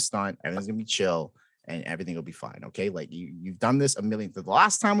to do the stunt. Everything's going to be chill. And everything will be fine, okay? You've done this a million. The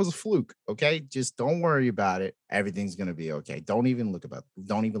last time was a fluke, okay? Just don't worry about it. Everything's gonna be okay. Don't even look at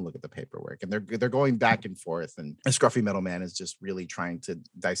the paperwork. And they're going back and forth. And a scruffy metal man is just really trying to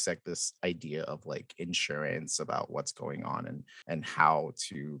dissect this idea of insurance, about what's going on and how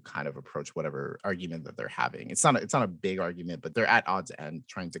to kind of approach whatever argument that they're having. It's not a big argument, but they're at odds and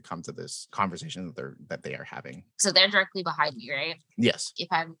trying to come to this conversation that they are having. So they're directly behind me, right? Yes. If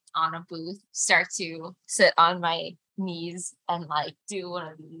I'm on a booth, start to sit on my knees and do one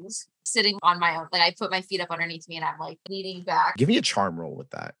of these, sitting on my own. I put my feet up underneath me and I'm leaning back. Give me a charm roll with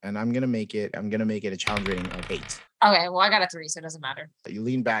that, and I'm gonna make it a challenge rating of 8. Okay, well I got a 3, so it doesn't matter. You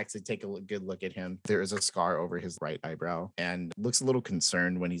lean back to take a good look at him. There is a scar over his right eyebrow, and looks a little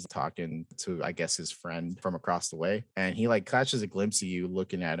concerned when he's talking to, I guess, his friend from across the way. And he catches a glimpse of you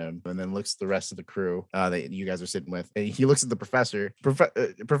looking at him, and then looks at the rest of the crew that you guys are sitting with. And he looks at the professor.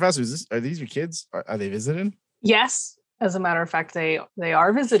 Professor, are these your kids? Are they visiting? Yes. As a matter of fact, they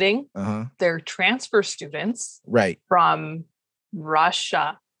are visiting. Uh-huh. They're transfer students, right, from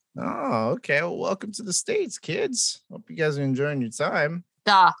Russia. Oh, okay. Well, welcome to the States, kids. Hope you guys are enjoying your time.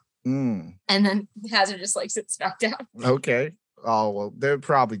 Duh. And then Hazard just sits back down. Okay. Oh, well, they're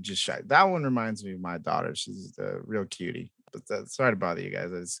probably just shy. That one reminds me of my daughter. She's a real cutie. Sorry to bother you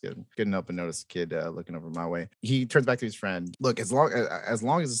guys. I just couldn't help but notice a kid looking over my way. He turns back to his friend. Look, as long as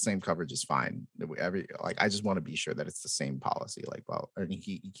the same coverage is fine. I just want to be sure that it's the same policy. And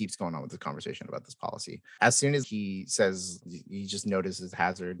he keeps going on with the conversation about this policy. As soon as he says he just notices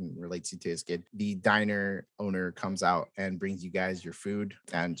Hazard and relates you to his kid, the diner owner comes out and brings you guys your food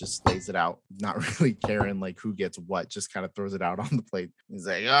and just lays it out, not really caring like who gets what, just kind of throws it out on the plate. He's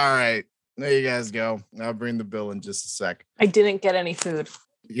like, all right, there you guys go. I'll bring the bill in just a sec. I didn't get any food.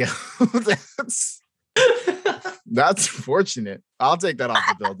 Yeah, that's fortunate. I'll take that off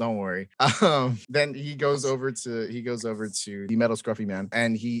the bill. Don't worry. Then he goes over to the metal scruffy man,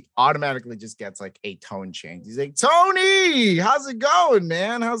 and he automatically just gets like a tone change. He's like, Tony, how's it going,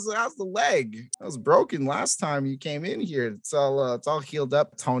 man? How's the leg? I was broken last time you came in here. It's all healed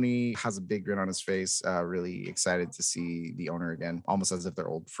up. Tony has a big grin on his face, really excited to see the owner again, almost as if they're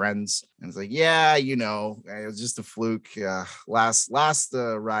old friends. And it's like, yeah, it was just a fluke. Last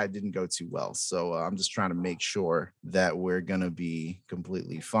ride didn't go too well, so I'm just trying to make sure that we're gonna be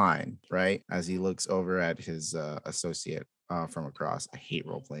completely fine, right? As he looks over at his associate from across. I hate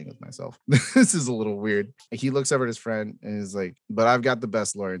role playing with myself. This is a little weird. He looks over at his friend and is like, but I've got the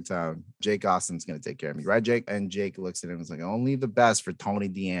best lawyer in town. Jake Austin's going to take care of me. Right, Jake? And Jake looks at him and is like, only the best for Tony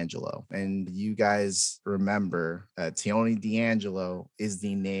D'Angelo. And you guys remember that Tony D'Angelo is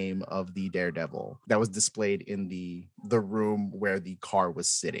the name of the Daredevil that was displayed in the room where the car was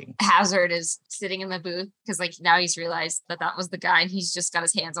sitting. Hazard is sitting in the booth because like now he's realized that was the guy, and he's just got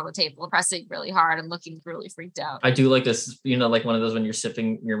his hands on the table, pressing really hard and looking really freaked out. I do like this, like one of those when you're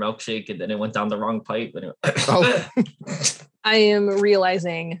sipping your milkshake and then it went down the wrong pipe. And oh. I am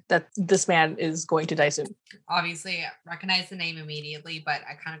realizing that this man is going to die soon. Obviously, recognize the name immediately, but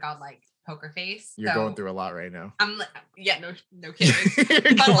I kind of got like poker face. You're going through a lot right now. No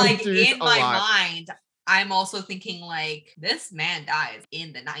kidding. But like in my mind, I'm also thinking like this man dies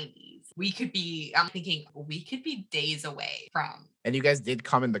in the 90s. I'm thinking we could be days away from. And you guys did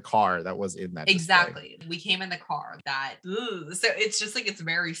come in the car that was in that. Exactly. Display. We came in the car so it's just like, it's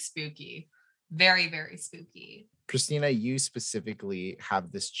very spooky. Very, very spooky. Christina, you specifically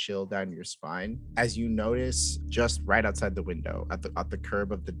have this chill down your spine as you notice just right outside the window at the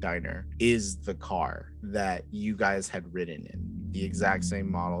curb of the diner is the car that you guys had ridden in. The exact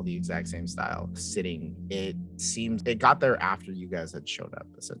same model, the exact same style, sitting. It seems it got there after you guys had showed up,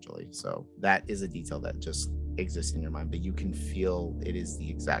 essentially. So that is a detail that just exists in your mind, but you can feel it is the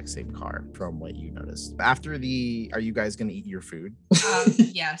exact same car from what you noticed. Are you guys going to eat your food?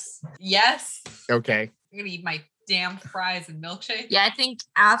 Yes. Okay. I'm going to eat my damn fries and milkshake. Yeah, I think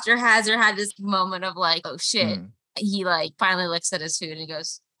after Hazard had this moment of like, oh shit, he like finally looks at his food and he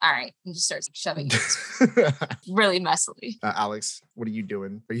goes, all right, and just starts shoving it really messily. Alex, what are you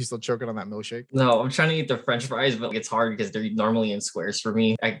doing? Are you still choking on that milkshake? No, I'm trying to eat the French fries, but it's hard because they're normally in squares for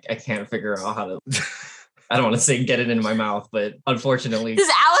me. I can't figure out how to... I don't want to say get it in my mouth, but unfortunately... Does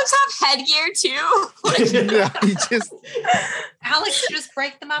Alex have headgear too? No, he just... Alex, just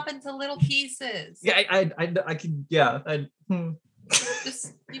break them up into little pieces. Yeah, I can... Yeah,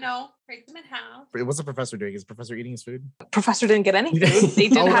 just, break them in half. What's the professor doing? Is the professor eating his food? Professor didn't get any food. They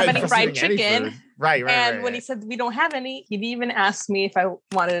didn't have any fried chicken. Right. And when he said we don't have any, he even asked me if I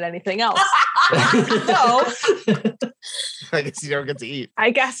wanted anything else. So I guess you don't get to eat.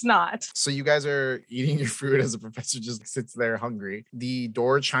 I guess not. So you guys are eating your food as the professor just sits there hungry. The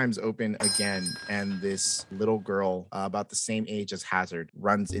door chimes open again, and this little girl about the same age as Hazard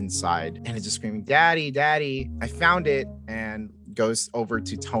runs inside and is just screaming, "Daddy, Daddy, I found it!" and goes over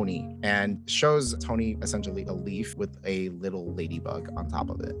to Tony and shows Tony essentially a leaf with a little ladybug on top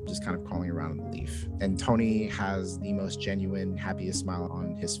of it, just kind of crawling around in the leaf. And Tony has the most genuine, happiest smile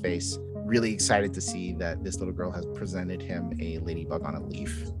on his face, really excited to see that this little girl has presented him a ladybug on a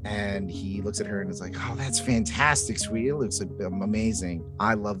leaf. And he looks at her and is like, "Oh, that's fantastic, sweetie. It looks amazing.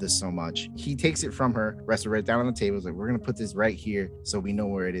 I love this so much." He takes it from her, rests it right down on the table. He's like, "We're going to put this right here so we know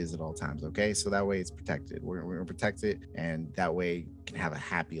where it is at all times, okay? So that way it's protected. We're going to protect it, and that way you can have a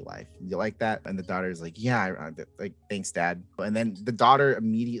happy life. You like that?" And the daughter's like, "Yeah, like, thanks, Dad." And then the daughter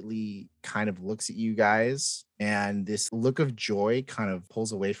immediately kind of looks at you guys, and this look of joy kind of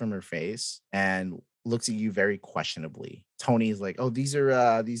pulls away from her face and looks at you very questionably. Tony's like, "Oh, these are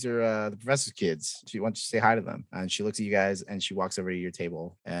the professor's kids. Why don't you say hi to them?" And she looks at you guys and she walks over to your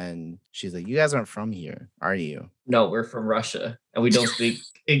table and she's like, "You guys aren't from here, are you?" No, we're from Russia and we don't speak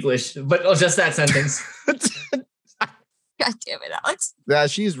English, but just that sentence. God damn it, Alex.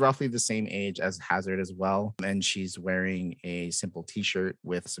 She's roughly the same age as Hazard as well. And she's wearing a simple t-shirt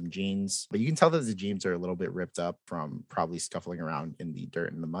with some jeans. But you can tell that the jeans are a little bit ripped up from probably scuffling around in the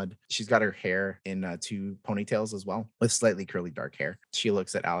dirt and the mud. She's got her hair in 2 ponytails as well, with slightly curly dark hair. She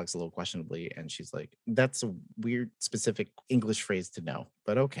looks at Alex a little questionably, and she's like, that's a weird, specific English phrase to know.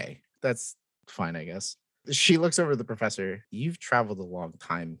 But okay, that's fine, I guess. She looks over at the professor. You've traveled a long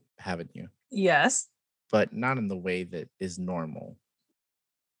time, haven't you? Yes. But not in the way that is normal.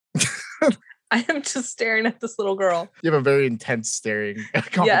 I am just staring at this little girl. You have a very intense staring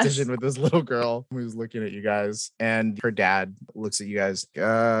competition with this little girl who's looking at you guys, and her dad looks at you guys.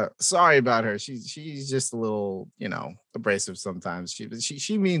 Sorry about her. She's just a little, abrasive sometimes.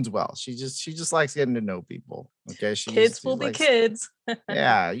 She means well. She just likes getting to know people. Okay, Kids will be kids.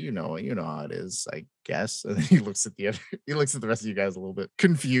 Yeah, you know how it is, I guess. And then he looks at the rest of you guys a little bit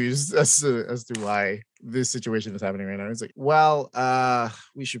confused as to why this situation is happening right now. He's like, well,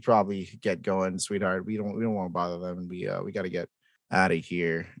 we should probably get going, sweetheart. We don't want to bother them, and we got to get out of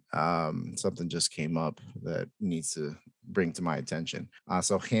here. Something just came up that needs to bring to my attention.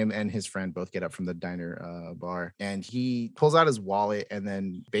 So him and his friend both get up from the diner bar, and he pulls out his wallet and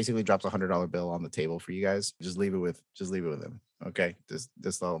then basically drops $100 bill on the table for you guys. Just leave it with him. Okay, this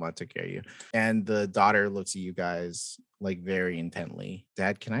little man took care of you. And the daughter looks at you guys like very intently.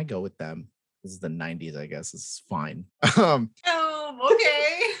 Dad, can I go with them? This is the 90s, I guess. This is fine. Okay.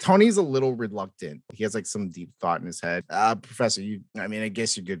 Tony's a little reluctant. He has like some deep thought in his head. Professor, I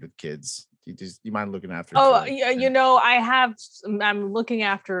guess you're good with kids. You mind looking after? Oh, yeah, I'm looking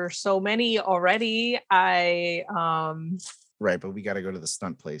after so many already. Right, but we got to go to the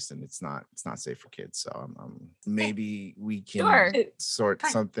stunt place, and it's not safe for kids. So maybe we can sort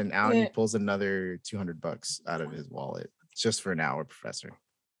something out. He pulls another $200 out of his wallet just for an hour, Professor.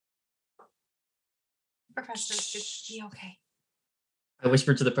 Professor, just be okay. I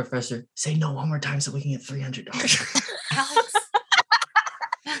whispered to the professor, say no one more time so we can get $300. Alex.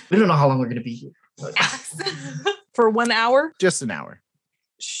 We don't know how long we're going to be here. For 1 hour? Just an hour.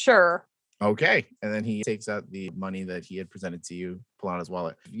 Sure. Okay. And then he takes out the money that he had presented to you, pull out his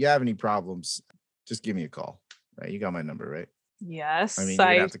wallet. If you have any problems, just give me a call. Right? You got my number, right? Yes. I mean, you're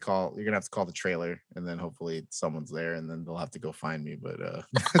gonna have to call the trailer, and then hopefully someone's there, and then they'll have to go find me. But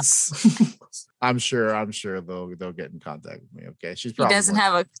I'm sure they'll get in contact with me. Okay. He doesn't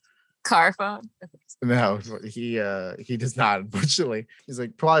have a car phone. No, he does not, unfortunately. He's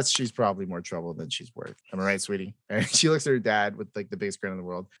like, plus she's probably more trouble than she's worth. Am I right, sweetie? And she looks at her dad with like the biggest grin in the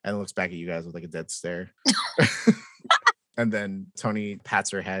world, and looks back at you guys with like a dead stare. And then Tony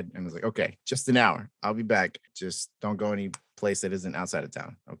pats her head and was like, okay, just an hour. I'll be back. Just don't go any place that isn't outside of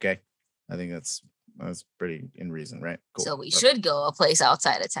town. Okay. I think that's pretty in reason, right? Cool. So we should go a place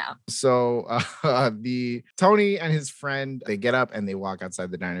outside of town. So the Tony and his friend, they get up and they walk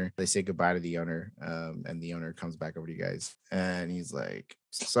outside the diner. They say goodbye to the owner, and the owner comes back over to you guys, and he's like,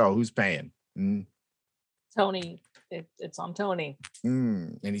 so who's paying? Tony. It's on Tony.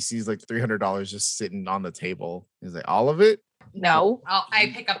 And he sees like $300 just sitting on the table. He's like, all of it? No.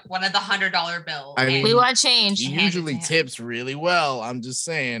 I pick up one of the $100 bills. I mean, we want change. He usually tips really well. I'm just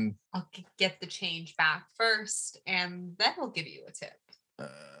saying. I'll get the change back first, and then we'll give you a tip.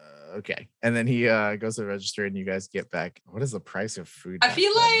 Okay. And then he goes to the register, and you guys get back. What is the price of food? I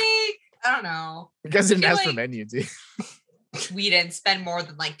feel like, I don't know. You guys didn't ask for menu, dude. We didn't spend more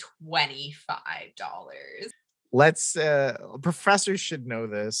than like $25. Let's professor should know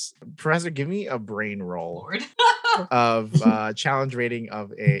this. Professor, give me a brain roll of challenge rating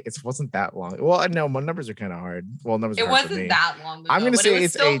of it wasn't that long. Well, no, my numbers are kind of hard. Well, numbers are hard for me. It wasn't that long ago, I'm gonna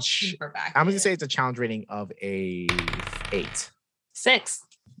say it's a challenge rating of a 8. 6.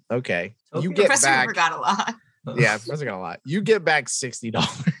 Okay. Okay. You get Professor back forgot a lot. Yeah, Professor got a lot. You get back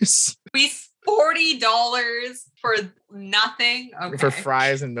 $60. We $40 for nothing. Okay. For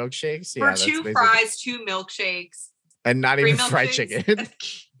fries and milkshakes. For 2 fries, 2 milkshakes. And not even fried chicken.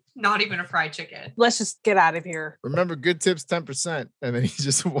 Not even a fried chicken. Let's just get out of here. Remember, good tips 10%. And then he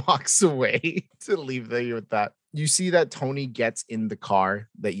just walks away to leave you with that. You see that Tony gets in the car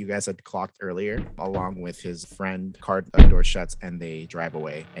that you guys had clocked earlier, along with his friend. Car door shuts and they drive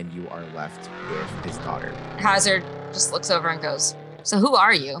away, and you are left with his daughter. Hazard just looks over and goes, so who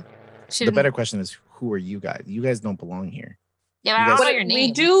are you? The better question is, who are you guys? You guys don't belong here. Yeah, but I don't know your name.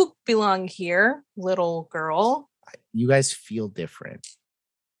 We do belong here, little girl. You guys feel different.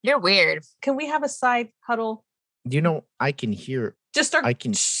 You're weird. Can we have a side huddle? You know, I can hear. Just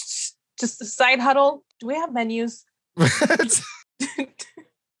a side huddle. Do we have menus? We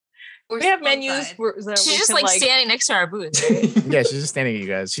have menus. She's just like standing next to our booth. Yeah, she's just standing at you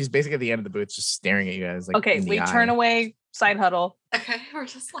guys. She's basically at the end of the booth, just staring at you guys. Like, okay, we turn away Side huddle. Okay, we're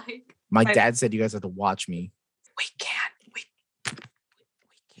just like My dad said you guys have to watch me. We can't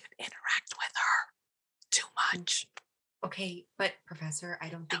interact with her too much. okay, but Professor, I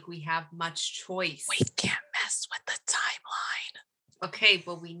don't think we have much choice. We can't mess with the timeline. Okay,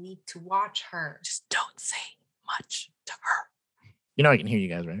 but we need to watch her. Just don't say much to her. You know I can hear you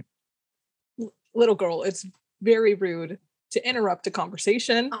guys, right? Little girl, it's very rude to interrupt a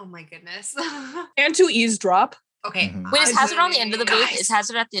conversation Oh my goodness. and to eavesdrop. Okay. Mhm. Wait, is Hazard on the end of the booth? Guys. Is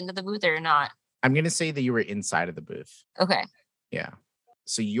Hazard at the end of the booth or not? I'm gonna say that you were inside of the booth. Okay. Yeah.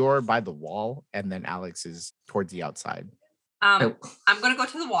 So you're by the wall, and then Alex is towards the outside. I'm gonna go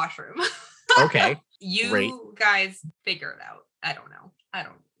to the washroom. Okay. You Great. guys figure it out. I don't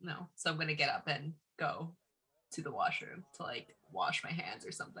know. So I'm gonna get up and go to the washroom to like wash my hands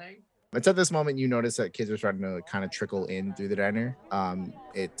or something. It's at this moment you notice that kids are starting to kind of trickle in through the diner.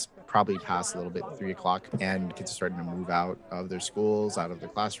 It's probably past a little bit 3 o'clock, and kids are starting to move out of their schools, out of their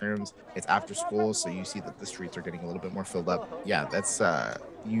classrooms. It's after school, so you see that the streets are getting a little bit more filled up. Yeah, that's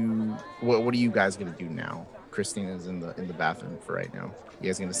you. What are you guys gonna do now? Christina's in the bathroom for right now. You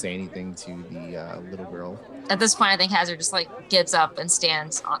guys gonna say anything to the little girl? At this point, I think Hazard just like gets up and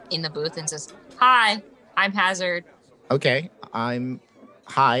stands in the booth and says, "Hi, I'm Hazard." Okay,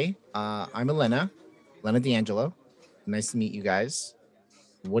 Hi, I'm Elena D'Angelo. Nice to meet you guys.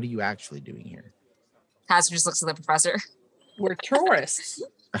 What are you actually doing here? Hazard just looks at the professor. We're tourists.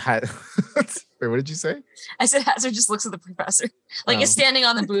 Wait, what did you say? I said Hazard just looks at the professor. Like Oh. is standing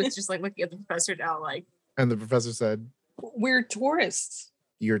on the booth, just like looking at the professor now, like And the professor said, We're tourists.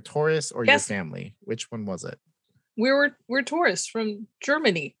 "You're tourists or Yes. your family? Which one was it?" We're tourists from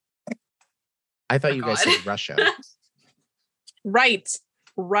Germany. I thought Oh, you guys God. said Russia. Right.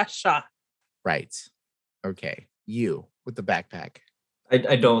 Russia. Right. Okay. You with the backpack.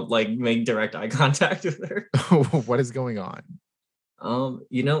 I don't like make direct eye contact with her. What is going on?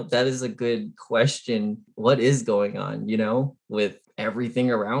 That is a good question. What is going on, with everything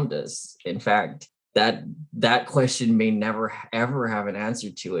around us? In fact, that question may never ever have an answer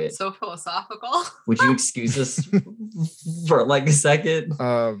to it. So philosophical. Would you excuse us for like a second?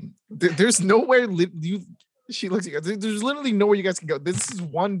 There's nowhere she looks at you guys. There's literally nowhere you guys can go. This is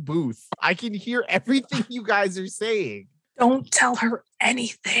one booth. I can hear everything you guys are saying. Don't tell her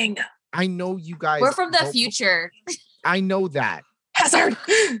anything. I know you guys. we're from the don't- future. I know that. Hazard.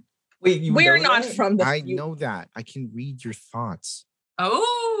 Wait, you We're know not that? from the I future. know that. I can read your thoughts.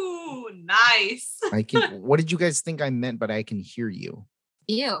 Oh, nice. I can. What did you guys think I meant? But I can hear you.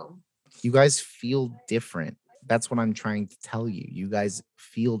 Ew. You guys feel different. That's what I'm trying to tell you. You guys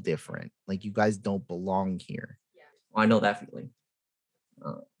feel different. Like you guys don't belong here. I know that feeling.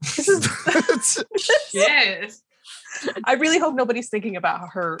 Yes. I really hope nobody's thinking about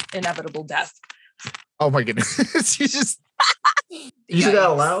her inevitable death. Oh my goodness. You just. You said that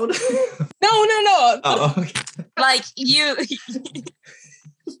out loud? No. Oh, okay. Like you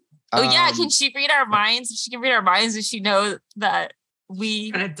Oh yeah, Um, can she read our minds? If she can read our minds, does she know that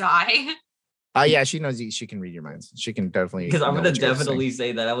we Gonna die. Yeah, she knows she can read your minds. She can definitely. Because I'm know gonna what you guys are saying. definitely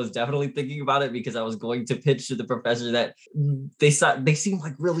say that I was definitely thinking about it because I was going to pitch to the professor that they seem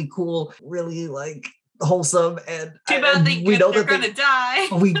like really cool, really like wholesome, and Too bad we know they're that gonna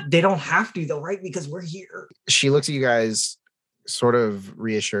die. they don't have to though, right? Because we're here. She looks at you guys, sort of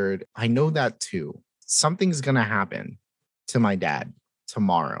reassured. I know that too. Something's gonna happen to my dad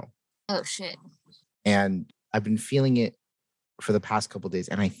tomorrow, Oh shit. and I've been feeling it for the past couple of days,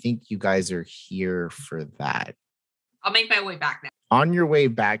 and I think you guys are here for that. I'll make my way back now. On your way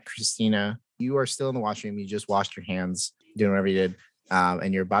back, Christina, you are still in the washroom. You just washed your hands, doing whatever you did,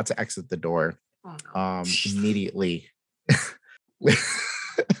 and you're about to exit the door. Oh, no. Immediately, Is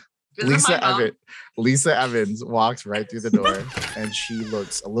it my mom? Lisa Evans walks right through the door, and she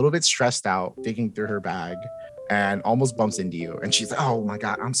looks a little bit stressed out, digging through her bag, and almost bumps into you. And she's like, "Oh my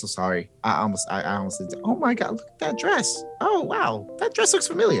God, I'm so sorry. I almost did. Oh my God, look at that dress. Oh wow, that dress looks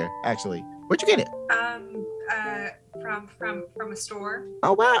familiar. Actually, where'd you get it? From a store.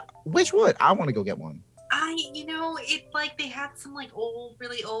 Oh wow, which one? I want to go get one. It like they had some like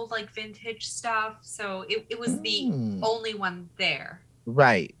really old like vintage stuff. So it was the only one there.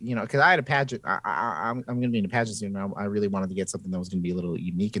 Right, because I had a pageant. I'm gonna be in a pageant soon. I really wanted to get something that was gonna be a little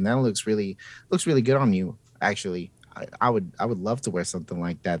unique, and that looks really good on you. Actually, I would love to wear something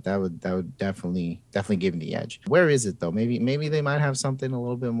like that. That would definitely give me the edge. Where is it though? Maybe they might have something a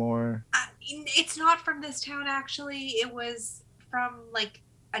little bit more. It's not from this town actually. It was from like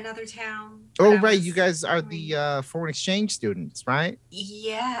another town. Oh, right. You guys are the foreign exchange students, right?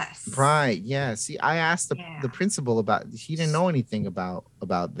 Yes. Right. Yeah. See, I asked the principal about. He didn't know anything about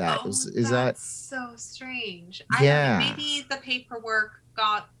that. Oh, Is that? so strange? Yeah. Maybe the paperwork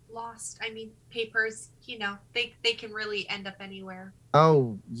got lost. I mean, papers, they can really end up anywhere.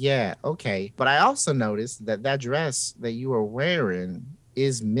 Oh, yeah. Okay. But I also noticed that dress that you are wearing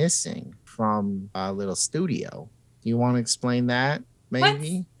is missing from a little studio. Do you want to explain that,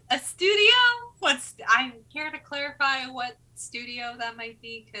 maybe? What's a studio? I'm here to clarify what studio that might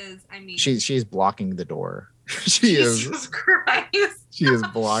be, because I mean, She's blocking the door. Jesus Christ. She is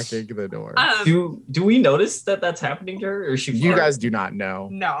blocking the door. Do we notice that that's happening to her, or is she? You guys do not know.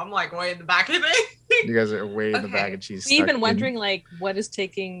 No, I'm like way in the back of the thing. You guys are way in the back, and she's. We've been wondering, like, what is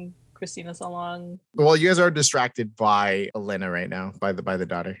taking Christina so long? Well, you guys are distracted by Elena right now, by the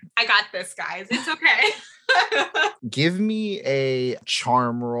daughter. I got this, guys. It's okay. Give me a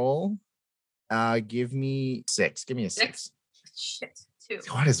charm roll. Give me 6. Give me a 6. Shit, 2.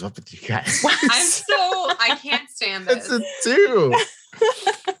 What is up with you guys? I can't stand this. It's a 2.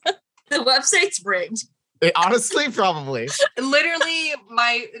 The website's rigged. Honestly, probably. Literally,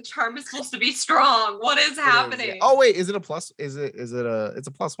 my charm is supposed to be strong. What is happening? Oh wait, is it a plus? It's a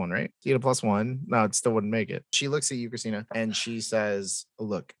 +1, right? You get a +1. No, it still wouldn't make it. She looks at you, Christina, and she says,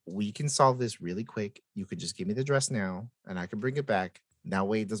 "Look, we can solve this really quick. You could just give me the dress now, and I can bring it back. That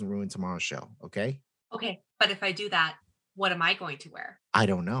way, it doesn't ruin tomorrow's show. Okay?" Okay, but if I do that, what am I going to wear? I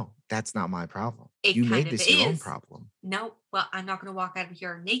don't know. That's not my problem. It You made kind this of your own is. problem. No, well, I'm not going to walk out of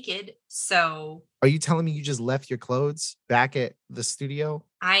here naked. So Are you telling me you just left your clothes back at the studio?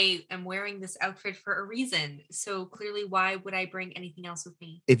 I am wearing this outfit for a reason. So clearly, why would I bring anything else with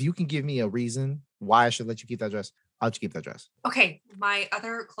me? If you can give me a reason why I should let you keep that dress, I'll let you keep that dress. Okay, my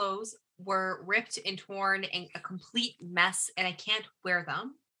other clothes were ripped and torn and a complete mess, and I can't wear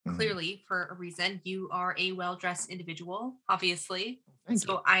them. Clearly, for a reason. You are a well-dressed individual, obviously.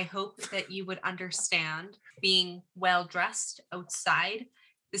 So I hope that you would understand being well-dressed outside.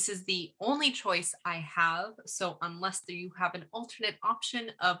 This is the only choice I have. So unless you have an alternate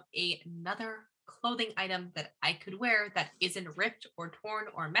option of another clothing item that I could wear that isn't ripped or torn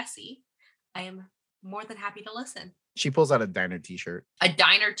or messy, I am more than happy to listen. She pulls out a diner t-shirt. A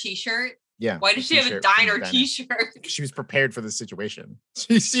diner t-shirt? Yeah. Why does she have a t-shirt from the diner t-shirt? She was prepared for the situation.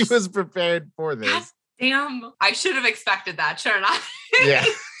 She was prepared for this. Damn. I should have expected that, shouldn't I? Yeah.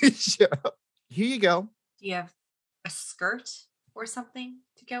 Here you go. Do you have a skirt or something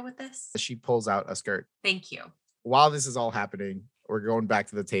to go with this? She pulls out a skirt. Thank you. While this is all happening, we're going back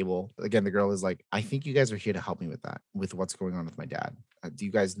to the table. Again, the girl is like, I think you guys are here to help me with that, with what's going on with my dad. Do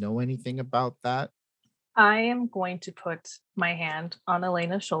you guys know anything about that? I am going to put my hand on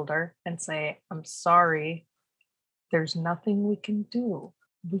Elena's shoulder and say, I'm sorry. There's nothing we can do.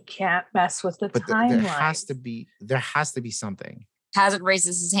 We can't mess with the timeline. There has to be something. Hazard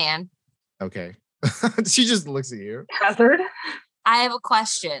raises his hand. Okay. She just looks at you. Hazard? I have a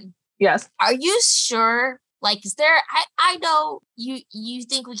question. Yes. Are you sure? Like, is there, I know you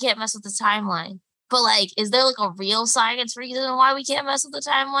think we can't mess with the timeline, but like, is there like a real science reason why we can't mess with the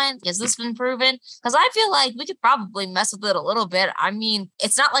timeline? Has this been proven? Because I feel like we could probably mess with it a little bit. I mean,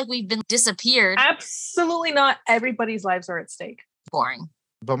 it's not like we've been disappeared. Absolutely not. Everybody's lives are at stake. Boring.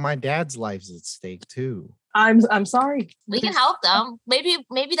 But my dad's life's at stake too. I'm sorry. We can help them. Maybe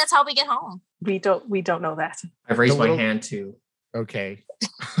that's how we get home. We don't know that. I've raised my hand too. Okay.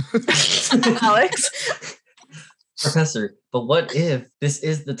 Alex. Professor, but what if this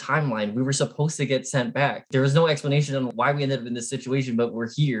is the timeline? We were supposed to get sent back. There was no explanation on why we ended up in this situation, but we're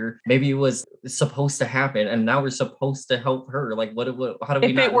here. Maybe it was supposed to happen, and now we're supposed to help her. Like, how do we not know?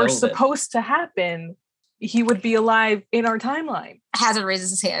 If it were supposed to happen, he would be alive in our timeline. Hazard raises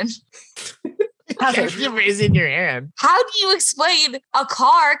his hand. Hazard, you're raising your hand. How do you explain a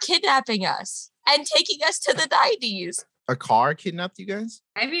car kidnapping us and taking us to the 90s? A car kidnapped you guys?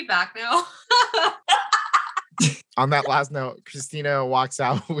 I'd be back now. On that last note, Christina walks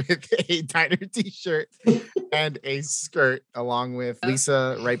out with a diner t-shirt and a skirt along with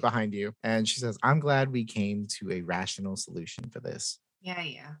Lisa right behind you. And she says, I'm glad we came to a rational solution for this.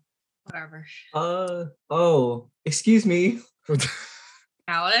 Yeah. Whatever. Oh, excuse me.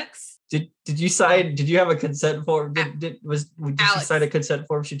 Alex? Did you have a consent form? Did she sign a consent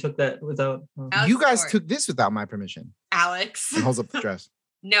form? She took that without You guys took this without my permission. Alex. And holds up the dress.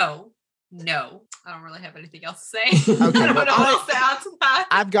 No. I don't really have anything else to say. Okay, I don't know what else to add to that.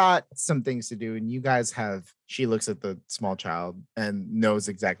 I've got some things to do, and you guys have. She looks at the small child and knows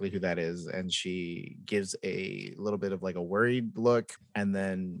exactly who that is, and she gives a little bit of like a worried look, and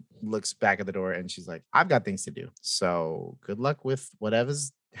then looks back at the door, and she's like, "I've got things to do. So good luck with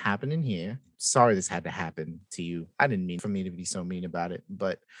whatever's happening here. Sorry this had to happen to you. I didn't mean for me to be so mean about it,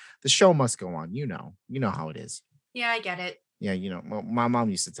 but the show must go on. You know how it is. Yeah, I get it. Yeah, my mom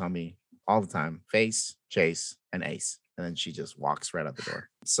used to tell me all the time, face, chase, and ace. And then she just walks right out the door.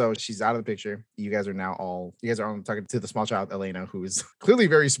 So she's out of the picture. You guys are on talking to the small child, Elena, who is clearly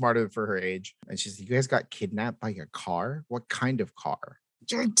very smarter for her age. And she's, you guys got kidnapped by a car? What kind of car?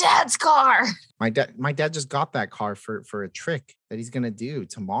 Your dad's car. My dad just got that car for a trick that he's gonna do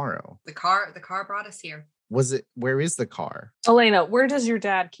tomorrow. The car brought us here. Where is the car? Elena, where does your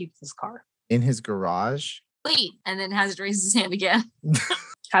dad keep this car? In his garage? Wait, and then Hazard raises his hand again.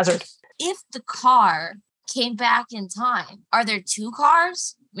 Hazard. If the car came back in time, are there two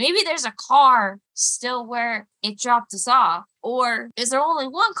cars? Maybe there's a car still where it dropped us off. Or is there only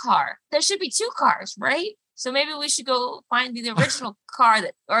one car? There should be two cars, right? So maybe we should go find the original car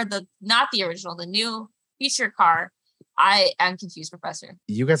not the original, the new future car. I am confused, Professor.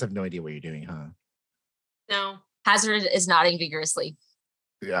 You guys have no idea what you're doing, huh? No. Hazard is nodding vigorously.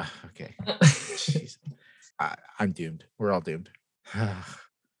 Yeah, okay. Jeez. I'm doomed. We're all doomed.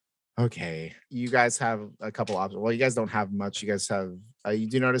 Okay. You guys have a couple options. Well, you guys don't have much. You guys have, you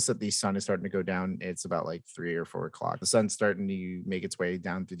do notice that the sun is starting to go down. It's about like 3 or 4 o'clock. The sun's starting to make its way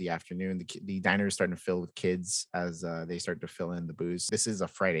down through the afternoon. The diner is starting to fill with kids as they start to fill in the booze. This is a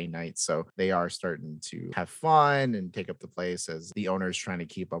Friday night, so they are starting to have fun and take up the place as the owner is trying to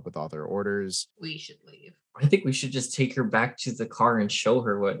keep up with all their orders. We should leave. I think we should just take her back to the car and show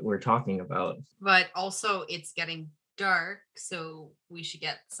her what we're talking about. But also it's getting dark, so we should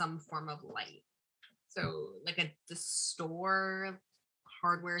get some form of light. So like the store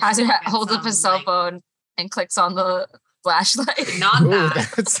hardware. Hazard holds up his cell phone and clicks on the flashlight. Not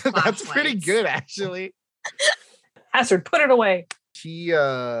that's pretty good, actually. Hazard, put it away.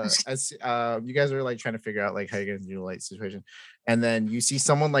 As you guys are like trying to figure out like how you're gonna do the light situation, and then you see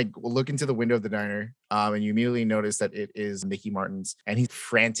someone like look into the window of the diner, and you immediately notice that it is Mickey Martin's, and he's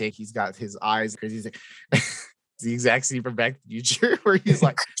frantic. He's got his eyes crazy. He's like, it's the exact scene from Back to the Future where he's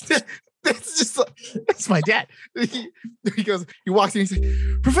like, that's just like, that's my dad. He walks in, he's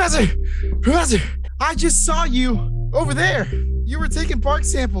like, Professor, I just saw you over there. You were taking bark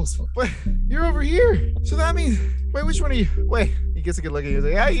samples, but you're over here. So that means, wait, which one are you? Wait, he gets a good look at you.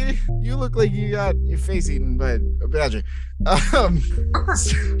 He's like, yeah, you look like you got your face eaten by a badger.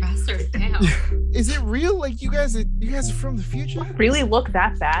 Professor, damn. Is it real? Like you guys are from the future? Really look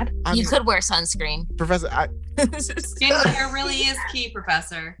that bad? You could wear sunscreen. Professor, Skincare really is key,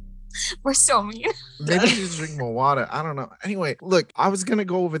 Professor. We're so mean. Maybe you just drink more water. I don't know. Anyway, look, I was gonna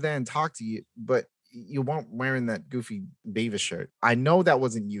go over there and talk to you, but you weren't wearing that goofy Beavis shirt. I know that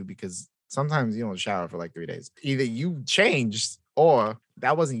wasn't you because sometimes you don't shower for like 3 days. Either you changed or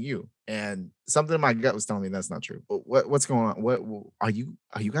that wasn't you. And something in my gut was telling me that's not true. But what's going on? What are you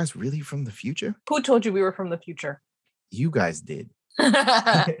guys really from the future? Who told you we were from the future? You guys did.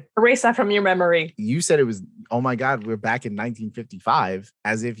 Erase that from your memory. You said it was, oh my God, we're back in 1955,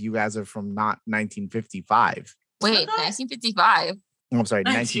 as if you guys are from not 1955. Wait, 1955? Oh, I'm sorry,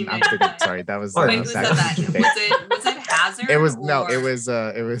 19. I'm thinking, sorry, that was. Wait, who said that? Was it Hazard? It was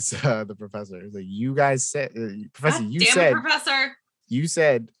the professor. It was like, you guys said, Professor, God you damn said, it, Professor. You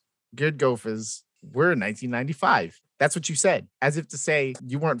said, good gophers, we're in 1995. That's what you said, as if to say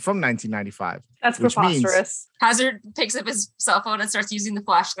you weren't from 1995. That's preposterous. Hazard picks up his cell phone and starts using the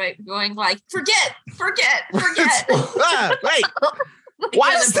flashlight, going like, forget. Wait,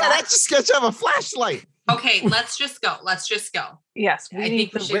 why does that just sketch have a flashlight? Okay, let's just go. Yes, I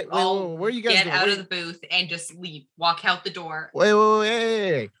think we should all where are you guys get going? out of the booth and just leave. Walk out the door.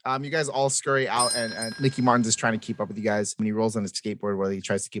 Wait. You guys all scurry out, and Mickey Martin's is trying to keep up with you guys. When he rolls on his skateboard while he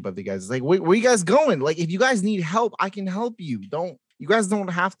tries to keep up with you guys, it's like, where you guys going? Like, if you guys need help, I can help you. You guys don't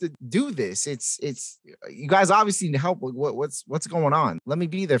have to do this. It's you guys obviously need help. What's going on? Let me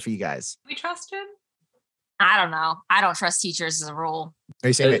be there for you guys. We trust him. I don't know. I don't trust teachers as a rule. Are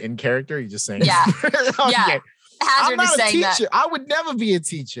you saying that in character? Or are you just saying? Yeah. Okay. Yeah. Hazard I'm not is a saying teacher. that. I would never be a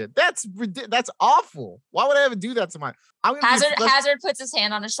teacher. That's awful. Why would I ever do that to my? Hazard puts his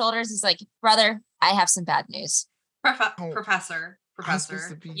hand on his shoulders. He's like, brother, I have some bad news. Professor,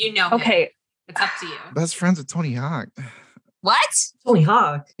 you know. Okay. Him. It's up to you. Best friends with Tony Hawk. What? Tony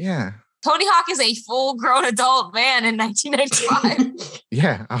Hawk. Yeah. Tony Hawk is a full-grown adult man in 1995.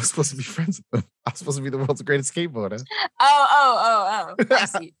 Yeah, I was supposed to be friends with him. I was supposed to be the world's greatest skateboarder. Oh.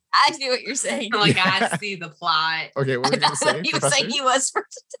 I see what you're saying. Like, I see the plot. Okay, what were you going to say? You were saying he was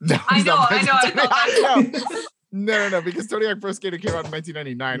first. No, I know. No, because Tony Hawk Pro Skater came out in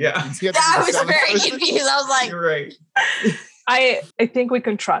 1999. Yeah. I was very confused. I was like, you're right. I think we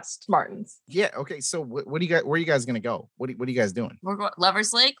can trust Martins. Yeah. Okay. So what do you guys? Where are you guys gonna go? What are you guys doing? We're going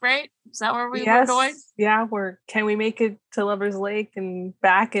Lovers Lake, right? Is that where we were going? Yeah. Can we make it to Lovers Lake and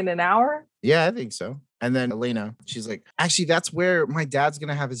back in an hour? Yeah, I think so. And then Elena, she's like, actually, that's where my dad's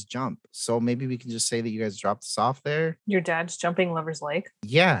gonna have his jump. So maybe we can just say that you guys dropped us off there. Your dad's jumping Lovers Lake?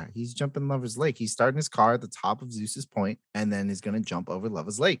 Yeah, he's jumping Lover's Lake. He's starting his car at the top of Zeus's Point, and then he's gonna jump over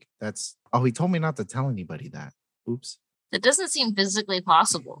Lover's Lake. He told me not to tell anybody that. Oops. That doesn't seem physically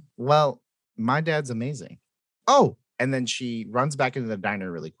possible. Well, my dad's amazing. Oh, and then she runs back into the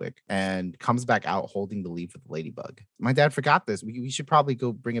diner really quick and comes back out holding the leaf with the ladybug. My dad forgot this. We should probably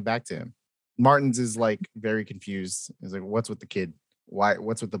go bring it back to him. Martins is like very confused. He's like, what's with the kid?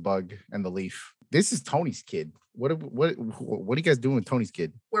 What's with the bug and the leaf? This is Tony's kid. What are you guys doing with Tony's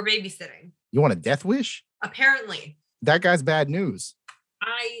kid? We're babysitting. You want a death wish? Apparently. That guy's bad news.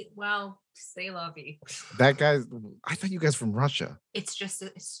 Say lovey. That guy's, I thought you guys from Russia. It's just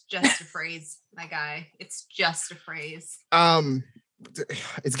a phrase, my guy. It's just a phrase.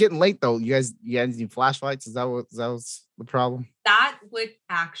 It's getting late though. You guys need flashlights? Is that what's the problem? That would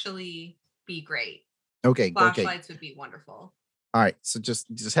actually be great. Okay. Flashlights would be wonderful. All right. So just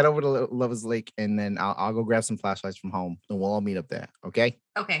head over to Lover's Lake and then I'll go grab some flashlights from home and we'll all meet up there. Okay?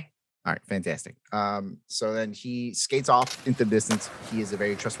 Okay. All right, fantastic. So then he skates off into the distance. He is a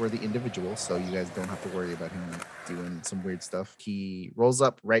very trustworthy individual, so you guys don't have to worry about him doing some weird stuff. He rolls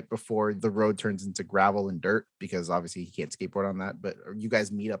up right before the road turns into gravel and dirt because obviously he can't skateboard on that. But you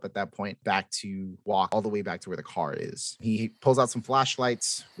guys meet up at that point back to walk all the way back to where the car is. He pulls out some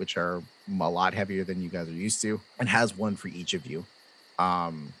flashlights, which are a lot heavier than you guys are used to, and has one for each of you,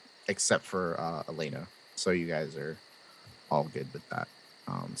 except for Elena. So you guys are all good with that.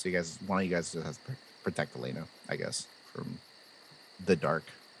 So one of you guys just has to protect Elena, I guess, from the dark.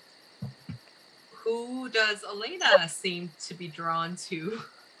 Who does Elena seem to be drawn to?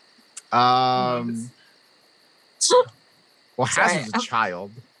 Well, Hazard's a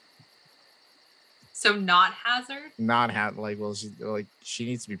child. So not Hazard? Not she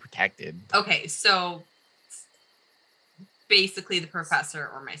needs to be protected. Okay, so basically the professor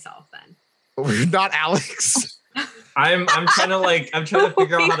or myself then. Not Alex. I'm trying to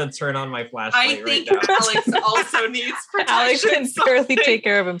figure out how to turn on my flashlight. I think Alex also needs protection. Alex can barely take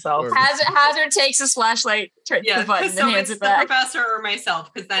care of himself. Hazard takes his flashlight, turns the button, and hands it back. The professor or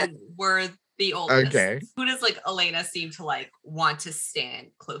myself, because then we're the oldest. Okay. Who does Elena seem to want to stand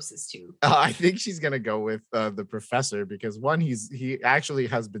closest to? I think she's gonna go with the professor because one, he actually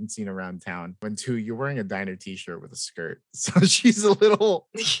has been seen around town. And two, you're wearing a diner t-shirt with a skirt, so she's a little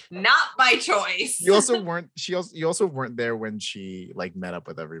not by choice. You also weren't there when she met up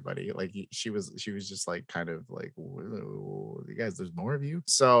with everybody. She was just kind of you guys, there's more of you.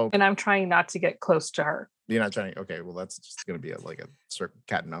 So and I'm trying not to get close to her. You're not trying. Okay, well that's just gonna be a circle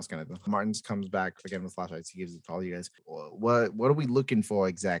cat and mouse kind of thing. Martins comes back again with flashlights. He gives it to all you guys. What are we looking for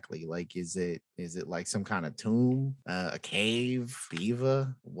exactly? Is it like some kind of tomb, a cave,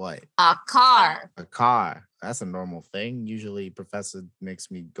 beaver? What? A car. A car. That's a normal thing. Usually, Professor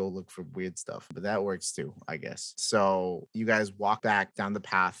makes me go look for weird stuff, but that works too, I guess. So you guys walk back down the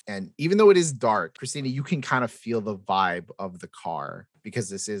path, and even though it is dark, Christina, you can kind of feel the vibe of the car because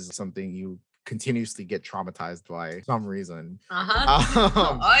this is something you continuously get traumatized by some reason.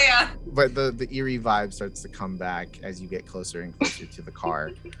 Oh yeah. But the eerie vibe starts to come back as you get closer and closer to the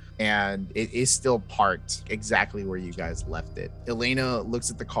car, and it is still parked exactly where you guys left it. Elena looks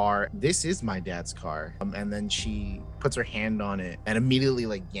at the car. This is my dad's car, and then she puts her hand on it and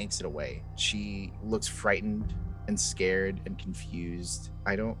immediately yanks it away. She looks frightened and scared and confused.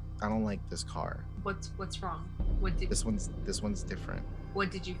 I don't like this car. What's wrong? This one's different. What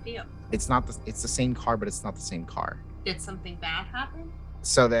did you feel? It's the same car, but it's not the same car. Did something bad happen?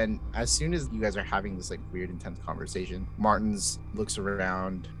 So then as soon as you guys are having this weird intense conversation, Martins looks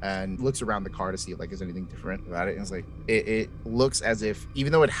around the car to see if there's anything different about it. And it's it looks as if,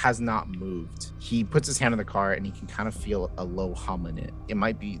 even though it has not moved, he puts his hand on the car and he can kind of feel a low hum in it. It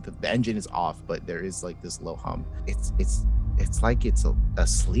might be the engine is off, but there is this low hum. It's like it's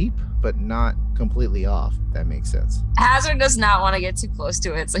asleep, but not completely off. If that makes sense. Hazard does not want to get too close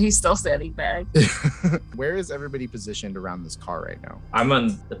to it, so he's still standing back. Where is everybody positioned around this car right now? I'm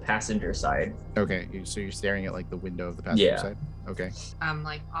on the passenger side. Okay, so you're staring at the window of the passenger side? Okay. I'm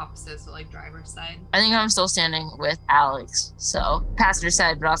opposite, so driver's side. I think I'm still standing with Alex, so passenger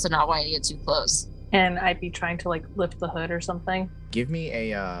side, but also not wanting to get too close. And I'd be trying to lift the hood or something. Give me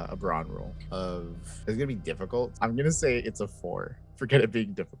a brawn roll it's gonna be difficult. I'm gonna say it's a 4. Forget it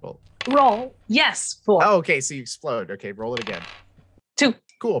being difficult. Roll. Yes, 4. Oh, okay, so you explode. Okay, roll it again. 2.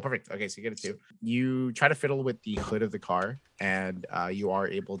 Cool, perfect. Okay, so you get a 2. You try to fiddle with the hood of the car and you are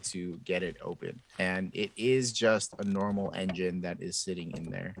able to get it open. And it is just a normal engine that is sitting in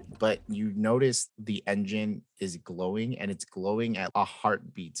there. But you notice the engine is glowing, and it's glowing at a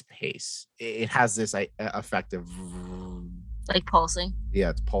heartbeat's pace. It has this effect of like pulsing.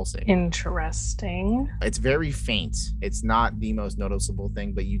 Yeah, it's pulsing. Interesting. It's very faint. It's not the most noticeable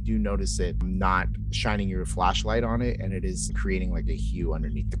thing, but you do notice it not shining your flashlight on it, and it is creating like a hue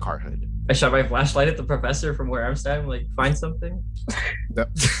underneath the car hood. I shot my flashlight at the professor from where I'm standing, like, find something. No.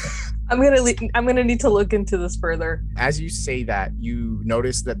 I'm gonna need to look into this further. As you say that, you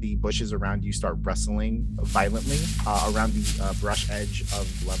notice that the bushes around you start rustling violently around the brush edge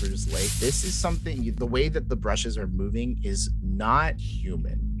of Lover's Lake. This is something, the way that the brushes are moving is not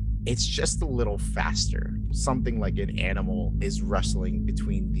human. It's just a little faster. Something like an animal is rustling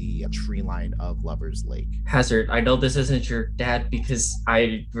between the tree line of Lover's Lake. Hazard, I know this isn't your dad because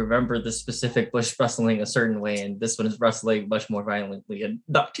I remember the specific bush rustling a certain way, and this one is rustling much more violently and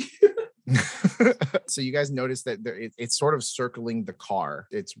not you. So you guys notice that it's sort of circling the car.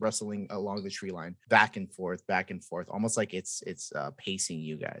 It's rustling along the tree line, back and forth, almost like it's pacing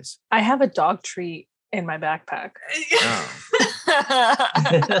you guys. I have a dog treat in my backpack. Oh.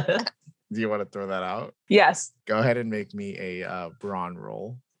 Do you want to throw that out? Yes. Go ahead and make me a brawn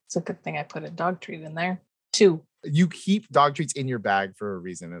roll. It's a good thing I put a dog treat in there. 2. You keep dog treats in your bag for a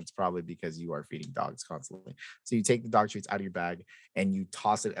reason. And it's probably because you are feeding dogs constantly. So you take the dog treats out of your bag and you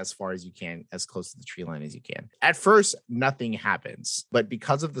toss it as far as you can, as close to the tree line as you can. At first, nothing happens. But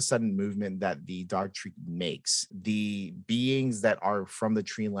because of the sudden movement that the dog treat makes, the beings that are from the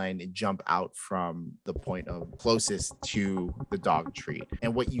tree line jump out from the point of closest to the dog treat.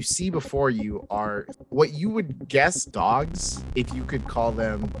 And what you see before you are what you would guess dogs, if you could call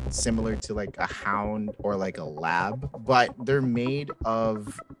them similar to like a hound or like a lab, but they're made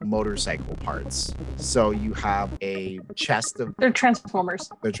of motorcycle parts. So you have a chest of... They're transformers.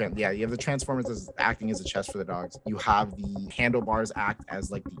 You have the transformers as acting as a chest for the dogs. You have the handlebars act as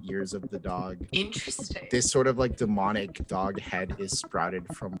like the ears of the dog. Interesting. This sort of like demonic dog head is sprouted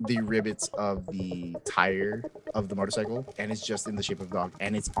from the rivets of the tire of the motorcycle, and it's just in the shape of a dog,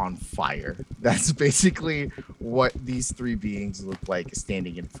 and it's on fire. That's basically what these 3 beings look like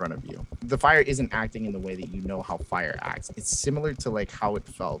standing in front of you. The fire isn't acting in the way that you know how fire acts. It's similar to like how it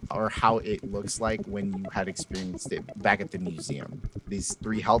felt or how it looks like when you had experienced it back at the museum. These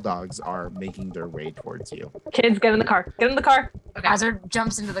 3 hell dogs are making their way towards you. Kids, get in the car. Get in the car. Okay. Hazard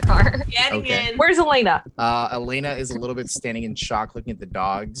jumps into the car. Getting in. Where's Elena? Elena is a little bit standing in shock looking at the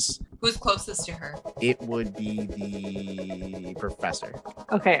dogs. Who's closest to her? It would be the professor.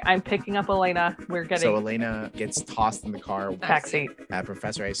 Okay, I'm picking up Elena. We're getting... So Elena gets tossed in the car. Backseat.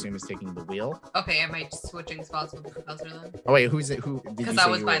 Professor, I assume, is taking the wheel. Okay, am I switching spots with the professor then? Oh wait, who's it? Who? Because I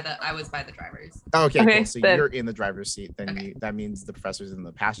was by the drivers. Oh, okay, cool. So you're in the driver's seat. Then that means the professor's in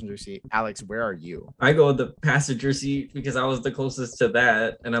the passenger seat. Alex, where are you? I go in the passenger seat because I was the closest to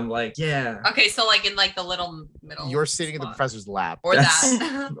that, and I'm like, yeah. Okay, so like in like the little middle. You're sitting in the professor's lap. Or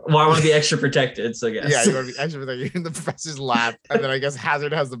that. Well, I want to be extra protected, so yes. Yeah, you want to be extra protected. You're in the professor's lap, and then I guess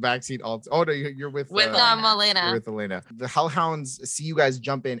Hazard has the back seat. Oh no, you're with Elena. You're with Elena. The hellhounds see you guys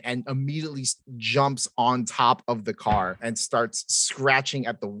jump in and immediately jumps on top of the car and starts scratching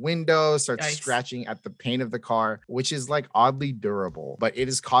at the window, scratching at the paint of the car, which is like oddly durable, but it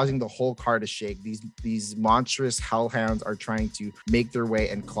is causing the whole car to shake. These monstrous hellhounds are trying to make their way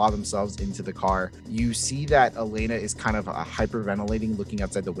and claw themselves into the car. You see that Elena is kind of hyperventilating, looking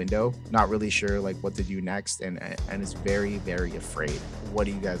outside the window, not really sure like what to do next, and is very, very afraid. What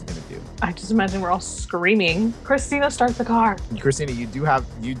are you guys gonna do? I just imagine we're all screaming. Christina, start the car. Christina, you do have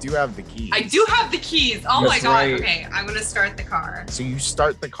the keys. I do have the keys. Oh my god. Right. Okay, I'm gonna start the car. So you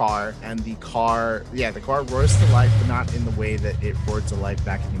start the car, and the car roars to life, but not in the way that it roared to life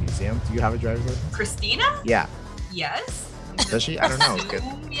back in the museum. Do you have a driver's license? Christina? Yeah. Yes. Does she? I don't know. Good.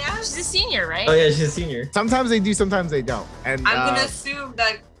 Yeah. She's a senior, right? Oh yeah, she's a senior. Sometimes they do, sometimes they don't. And I'm gonna assume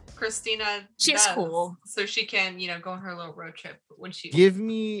that Christina she's does, cool, so she can go on her little road trip when she. Give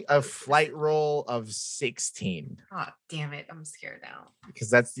me a flight roll of 16. Oh damn it! I'm scared now. Because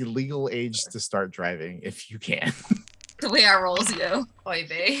that's the legal age to start driving, if you can. The way our rolls go. Oy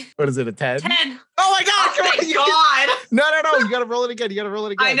vey. What is it? A 10? 10. Oh my god! Oh my god! No! You gotta roll it again.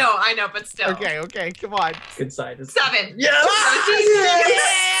 I know, but still. Okay, come on. Good side. 7. Yes!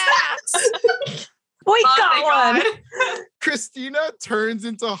 Boy, got one. Christina turns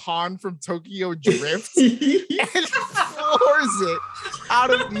into Han from Tokyo Drift and floors it out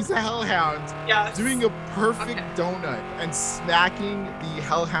of these hellhounds, Yes. doing a perfect donut and smacking the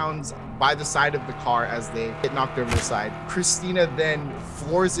hellhounds by the side of the car as they get knocked over the side. Christina then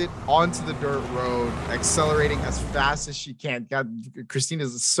floors it onto the dirt road, accelerating as fast as she can. God, Christina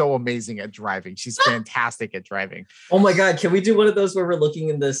is so amazing at driving. She's fantastic at driving. Oh my God, can we do one of those where we're looking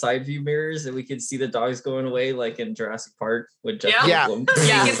in the side view mirrors and we can see the dogs going away like in Jurassic Park with Jeff Yeah. Goldblum?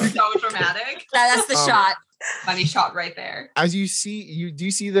 Yeah, it's so dramatic. That's the shot. Funny shot right there. As you do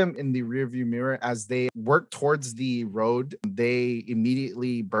see them in the rear view mirror as they work towards the road. They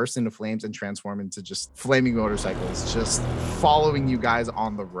immediately burst into flames and transform into just flaming motorcycles, just following you guys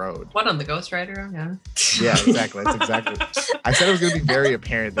on the road. What, on the Ghost Rider? Yeah. Yeah, exactly. That's exactly. I said it was going to be very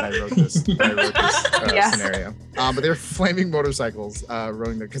apparent that I wrote this Yes. scenario. But they're flaming motorcycles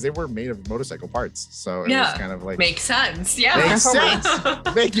rolling there because they were made of motorcycle parts. So it was kind of like makes sense. Yeah. makes sense.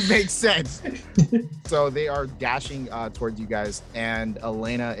 Make it make sense. So they are dashing towards you guys, and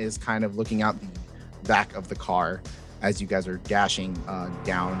Elena is kind of looking out the back of the car as you guys are dashing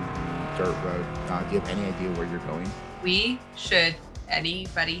down the dirt road. Do you have any idea where you're going?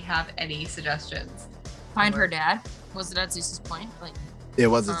 Anybody have any suggestions? Find her dad. Was it at Zeus's Point? Like, It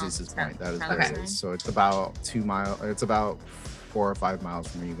was at Zeus's Point. That is where okay. it is. So it's about 2 miles. It's about 4 or 5 miles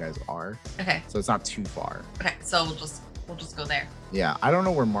from where you guys are. Okay. So it's not too far. Okay, so we'll just go there. Yeah, I don't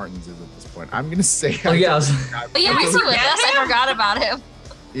know where Martin's is at this point. I'm gonna say. Oh yeah, but yeah, he's with us. I forgot about him.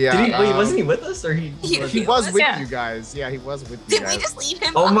 Yeah. Wait, wasn't he with us or he was with you guys? Yeah, he was with you Did guys. we just leave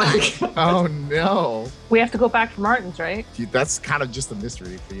him? Oh my behind? God. Oh no. We have to go back to Martin's, right? Dude, that's kind of just a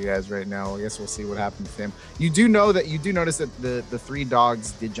mystery for you guys right now. I guess we'll see what happens to him. You do notice that the 3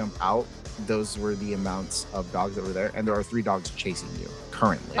 dogs did jump out. Those were the amounts of dogs that were there, and there are 3 dogs chasing you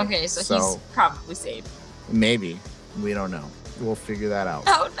currently. Okay, so he's probably safe. Maybe. We don't know. We'll figure that out.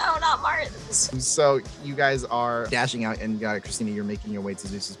 Oh no, not Martin's. So you guys are dashing out, and Christina, you're making your way to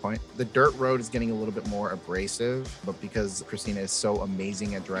Zeus's Point. The dirt road is getting a little bit more abrasive, but because Christina is so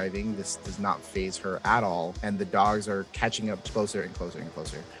amazing at driving, this does not faze her at all, and the dogs are catching up closer and closer and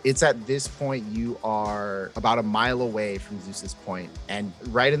closer. It's at this point you are about a mile away from Zeus's Point, and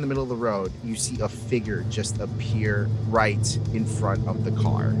right in the middle of the road, you see a figure just appear right in front of the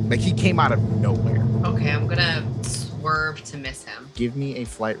car. Like he came out of nowhere. Okay, I'm gonna swerve to miss him. Give me a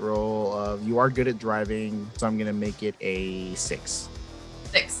flight roll of, you are good at driving, so I'm gonna make it a 6.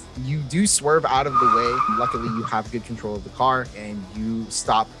 6. You do swerve out of the way. Luckily, you have good control of the car, and you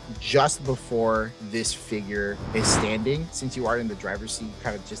stop just before this figure is standing. Since you are in the driver's seat, you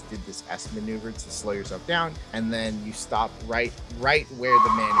kind of just did this S maneuver to slow yourself down, and then you stop right where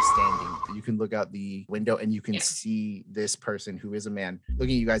the man is standing. You can look out the window, and you can see this person who is a man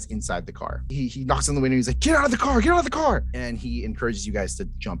looking at you guys inside the car. He knocks on the window. He's like, "Get out of the car! Get out of the car!" And he encourages you guys to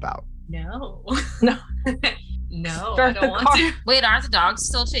jump out. No. No. No, Start I the don't want car. to. Wait, aren't the dogs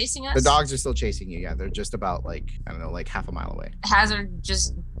still chasing us? The dogs are still chasing you. Yeah, they're just about like half a mile away. Hazard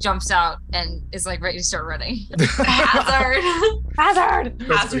just jumps out and is like ready to start running. Hazard! Hazard!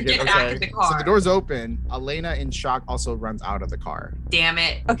 That's Hazard, pretty get good. back in the car. So the door's open. Elena, in shock, also runs out of the car. Damn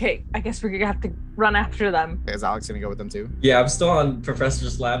it. Okay, I guess we're gonna have to run after them. Is Alex gonna go with them too? Yeah, I'm still on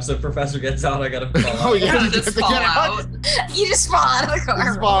Professor's lab, so if Professor gets out, I gotta fall out. Oh yeah, Yeah, you just have to fall get out. You just fall out of the You car.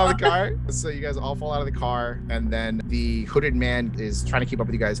 just fall out of the car. So you guys all fall out of the car, and then the hooded man is trying to keep up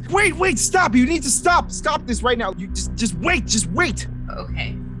with you guys. Wait, stop! You need to stop! Stop this right now! You just wait!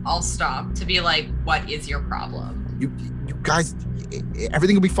 Okay, I'll stop to be like, what is your problem? You guys,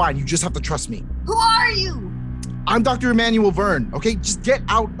 everything will be fine. You just have to trust me. Who are you? I'm Dr. Emmanuel Verne. Okay, just get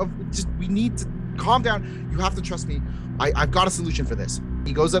out of. We need to calm down. You have to trust me. I've got a solution for this.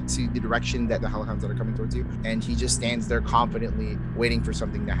 He goes up to the direction that the hellhounds that are coming towards you, and he just stands there confidently, waiting for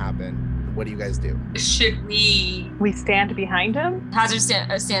something to happen. What do you guys do? Should we? We stand behind him? Hazard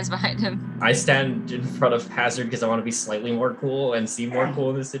stands behind him. I stand in front of Hazard because I want to be slightly more cool and seem more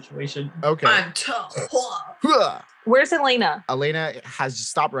cool in this situation. Okay. I'm tough. Huh. Where's Elena? Elena has just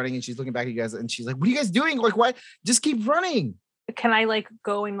stopped running, and she's looking back at you guys, and she's like, "What are you guys doing? Like, what? Just keep running." Can I like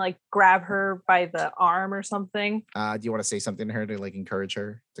go and like grab her by the arm or something? Do you want to say something to her to like encourage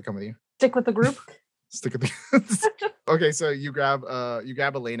her to come with you? Stick with the group? Stick with the. Okay, so you grab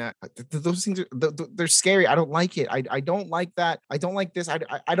Elena. Those things are they're scary. I don't like it. I don't like that. I don't like this.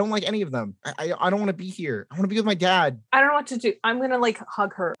 I don't like any of them. I don't want to be here. I want to be with my dad. I don't know what to do. I'm gonna like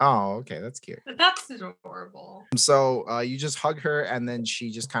hug her. Oh, okay, that's cute. That's adorable. So you just hug her, and then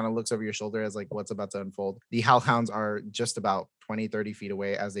she just kind of looks over your shoulder as like what's about to unfold. The hellhounds are just about 20, 30 feet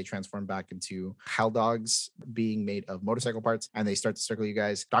away as they transform back into hell dogs being made of motorcycle parts, and they start to circle you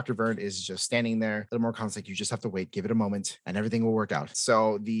guys. Dr. Vern is just standing there. A little more calm, like, you just have to wait, give it a moment, and everything will work out.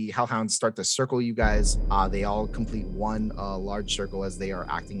 So the hellhounds start to circle you guys. They all complete one large circle as they are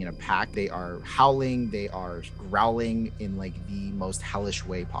acting in a pack. They are howling, they are growling in like the most hellish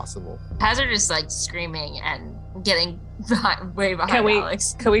way possible. Hazard is like screaming and getting way behind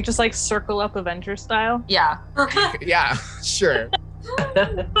Alex. Can we just like circle up Avenger style? Yeah. Yeah, sure.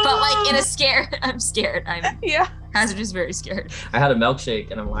 But like in a scare, I'm scared. Yeah. Hazard is very scared. I had a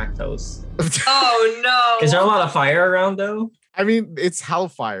milkshake and I'm lactose. Oh no. Is there a lot of fire around though? I mean, it's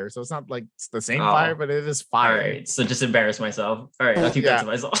hellfire, so it's not like it's the same fire, but it is fire. All right, so just embarrass myself. All right, I'll keep that to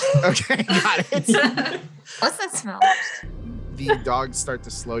myself. Okay, got it. What's that smell? The dogs start to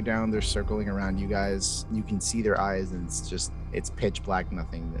slow down. They're circling around you guys. You can see their eyes, and it's pitch black,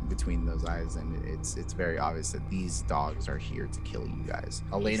 nothing between those eyes, and it's very obvious that these dogs are here to kill you guys.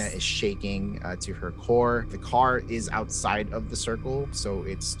 Elena is shaking to her core. The car is outside of the circle, so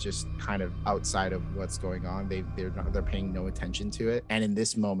it's just kind of outside of what's going on. They're paying no attention to it. And in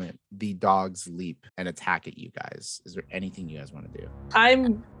this moment, the dogs leap and attack at you guys. Is there anything you guys want to do?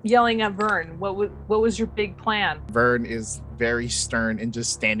 I'm yelling at Vern. What was your big plan? Vern is very stern and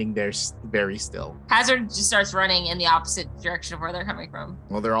just standing there very still. Hazard just starts running in the opposite direction of where they're coming from.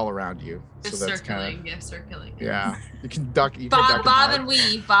 Well, they're all around you. Just so that's circling, circling. Yeah, you can duck. Bob and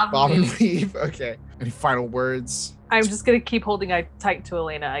weave. Bob and weave. Okay. Any final words? I'm just gonna keep holding tight to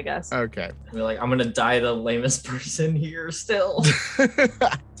Elena, I guess. Okay. We're like, I'm gonna die the lamest person here still.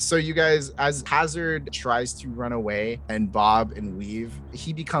 So you guys, as Hazard tries to run away and bob and weave,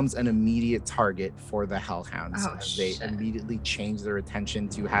 he becomes an immediate target for the hellhounds. As they immediately change their attention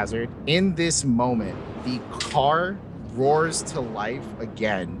to Hazard. In this moment, the car roars to life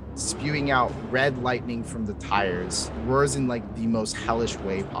again, spewing out red lightning from the tires, roars in like the most hellish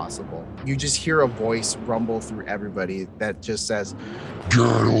way possible. You just hear a voice rumble through everybody that just says, "Get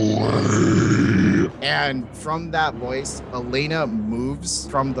away!" And from that voice, Elena moves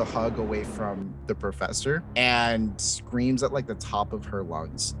from the hug away from the professor and screams at like the top of her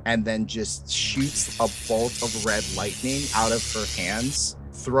lungs, and then just shoots a bolt of red lightning out of her hands,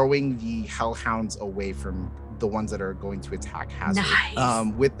 throwing the hellhounds away from the ones that are going to attack Hazard.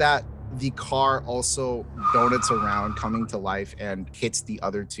 Nice. With that, the car also donuts around, coming to life, and hits the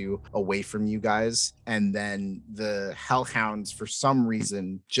other two away from you guys. And then the hellhounds, for some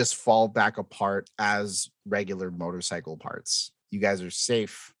reason, just fall back apart as regular motorcycle parts. You guys are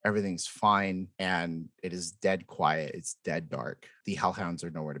safe, everything's fine, and it is dead quiet. It's dead dark. The hellhounds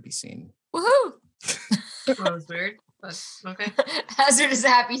are nowhere to be seen. Woohoo! That was weird, but okay. Hazard is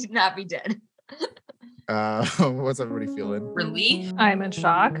happy to not be dead. What's everybody feeling? Relief? I'm in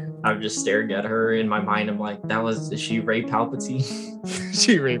shock. I'm just staring at her in my mind. I'm like, is she Ray Palpatine?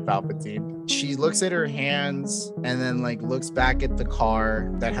 She Ray Palpatine. She looks at her hands and then like looks back at the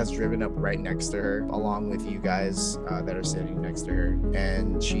car that has driven up right next to her, along with you guys that are sitting next to her.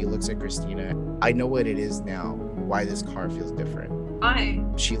 And she looks at Christina. I know what it is now, why this car feels different. Why?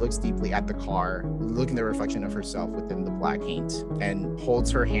 She looks deeply at the car, looking at the reflection of herself within the black paint, and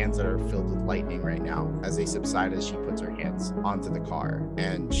holds her hands that are filled with lightning right now as they subside as she puts her hands onto the car.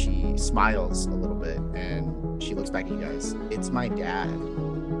 And she smiles a little bit and she looks back at you guys. It's my dad.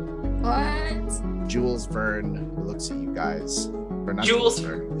 What? Jules Vern looks at you guys. Or not Jules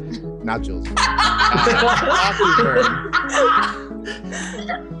Vern. Not Jules Vern. Dr. Vern.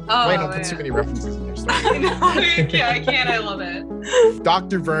 Oh, Wait, don't put too many references in your story. I can't. I love it.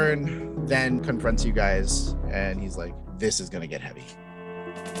 Dr. Vern then confronts you guys and he's like, this is gonna get heavy.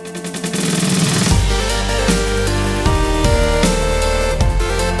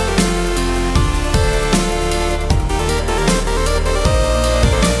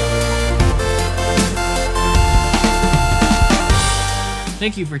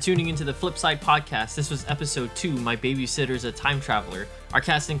 Thank you for tuning into the Flipside Podcast. This was episode 2, My Babysitter's a Time Traveler. Our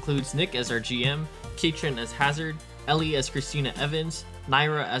cast includes Nick as our GM, Katrin as Hazard, Ellie as Christina Evans,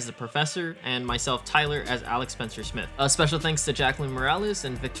 Naira as the Professor, and myself, Tyler, as Alex Spencer Smith. A special thanks to Jacqueline Morales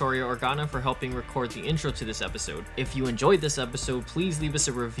and Victoria Organa for helping record the intro to this episode. If you enjoyed this episode, please leave us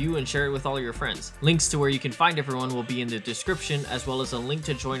a review and share it with all your friends. Links to where you can find everyone will be in the description, as well as a link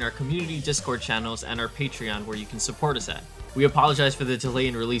to join our community Discord channels and our Patreon where you can support us at. We apologize for the delay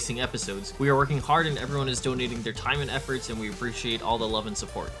in releasing episodes. We are working hard and everyone is donating their time and efforts, and we appreciate all the love and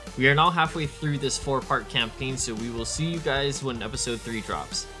support. We are now halfway through this 4-part campaign, so we will see you guys when episode 3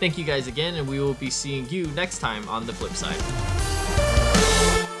 drops. Thank you guys again, and we will be seeing you next time on The Flip Side.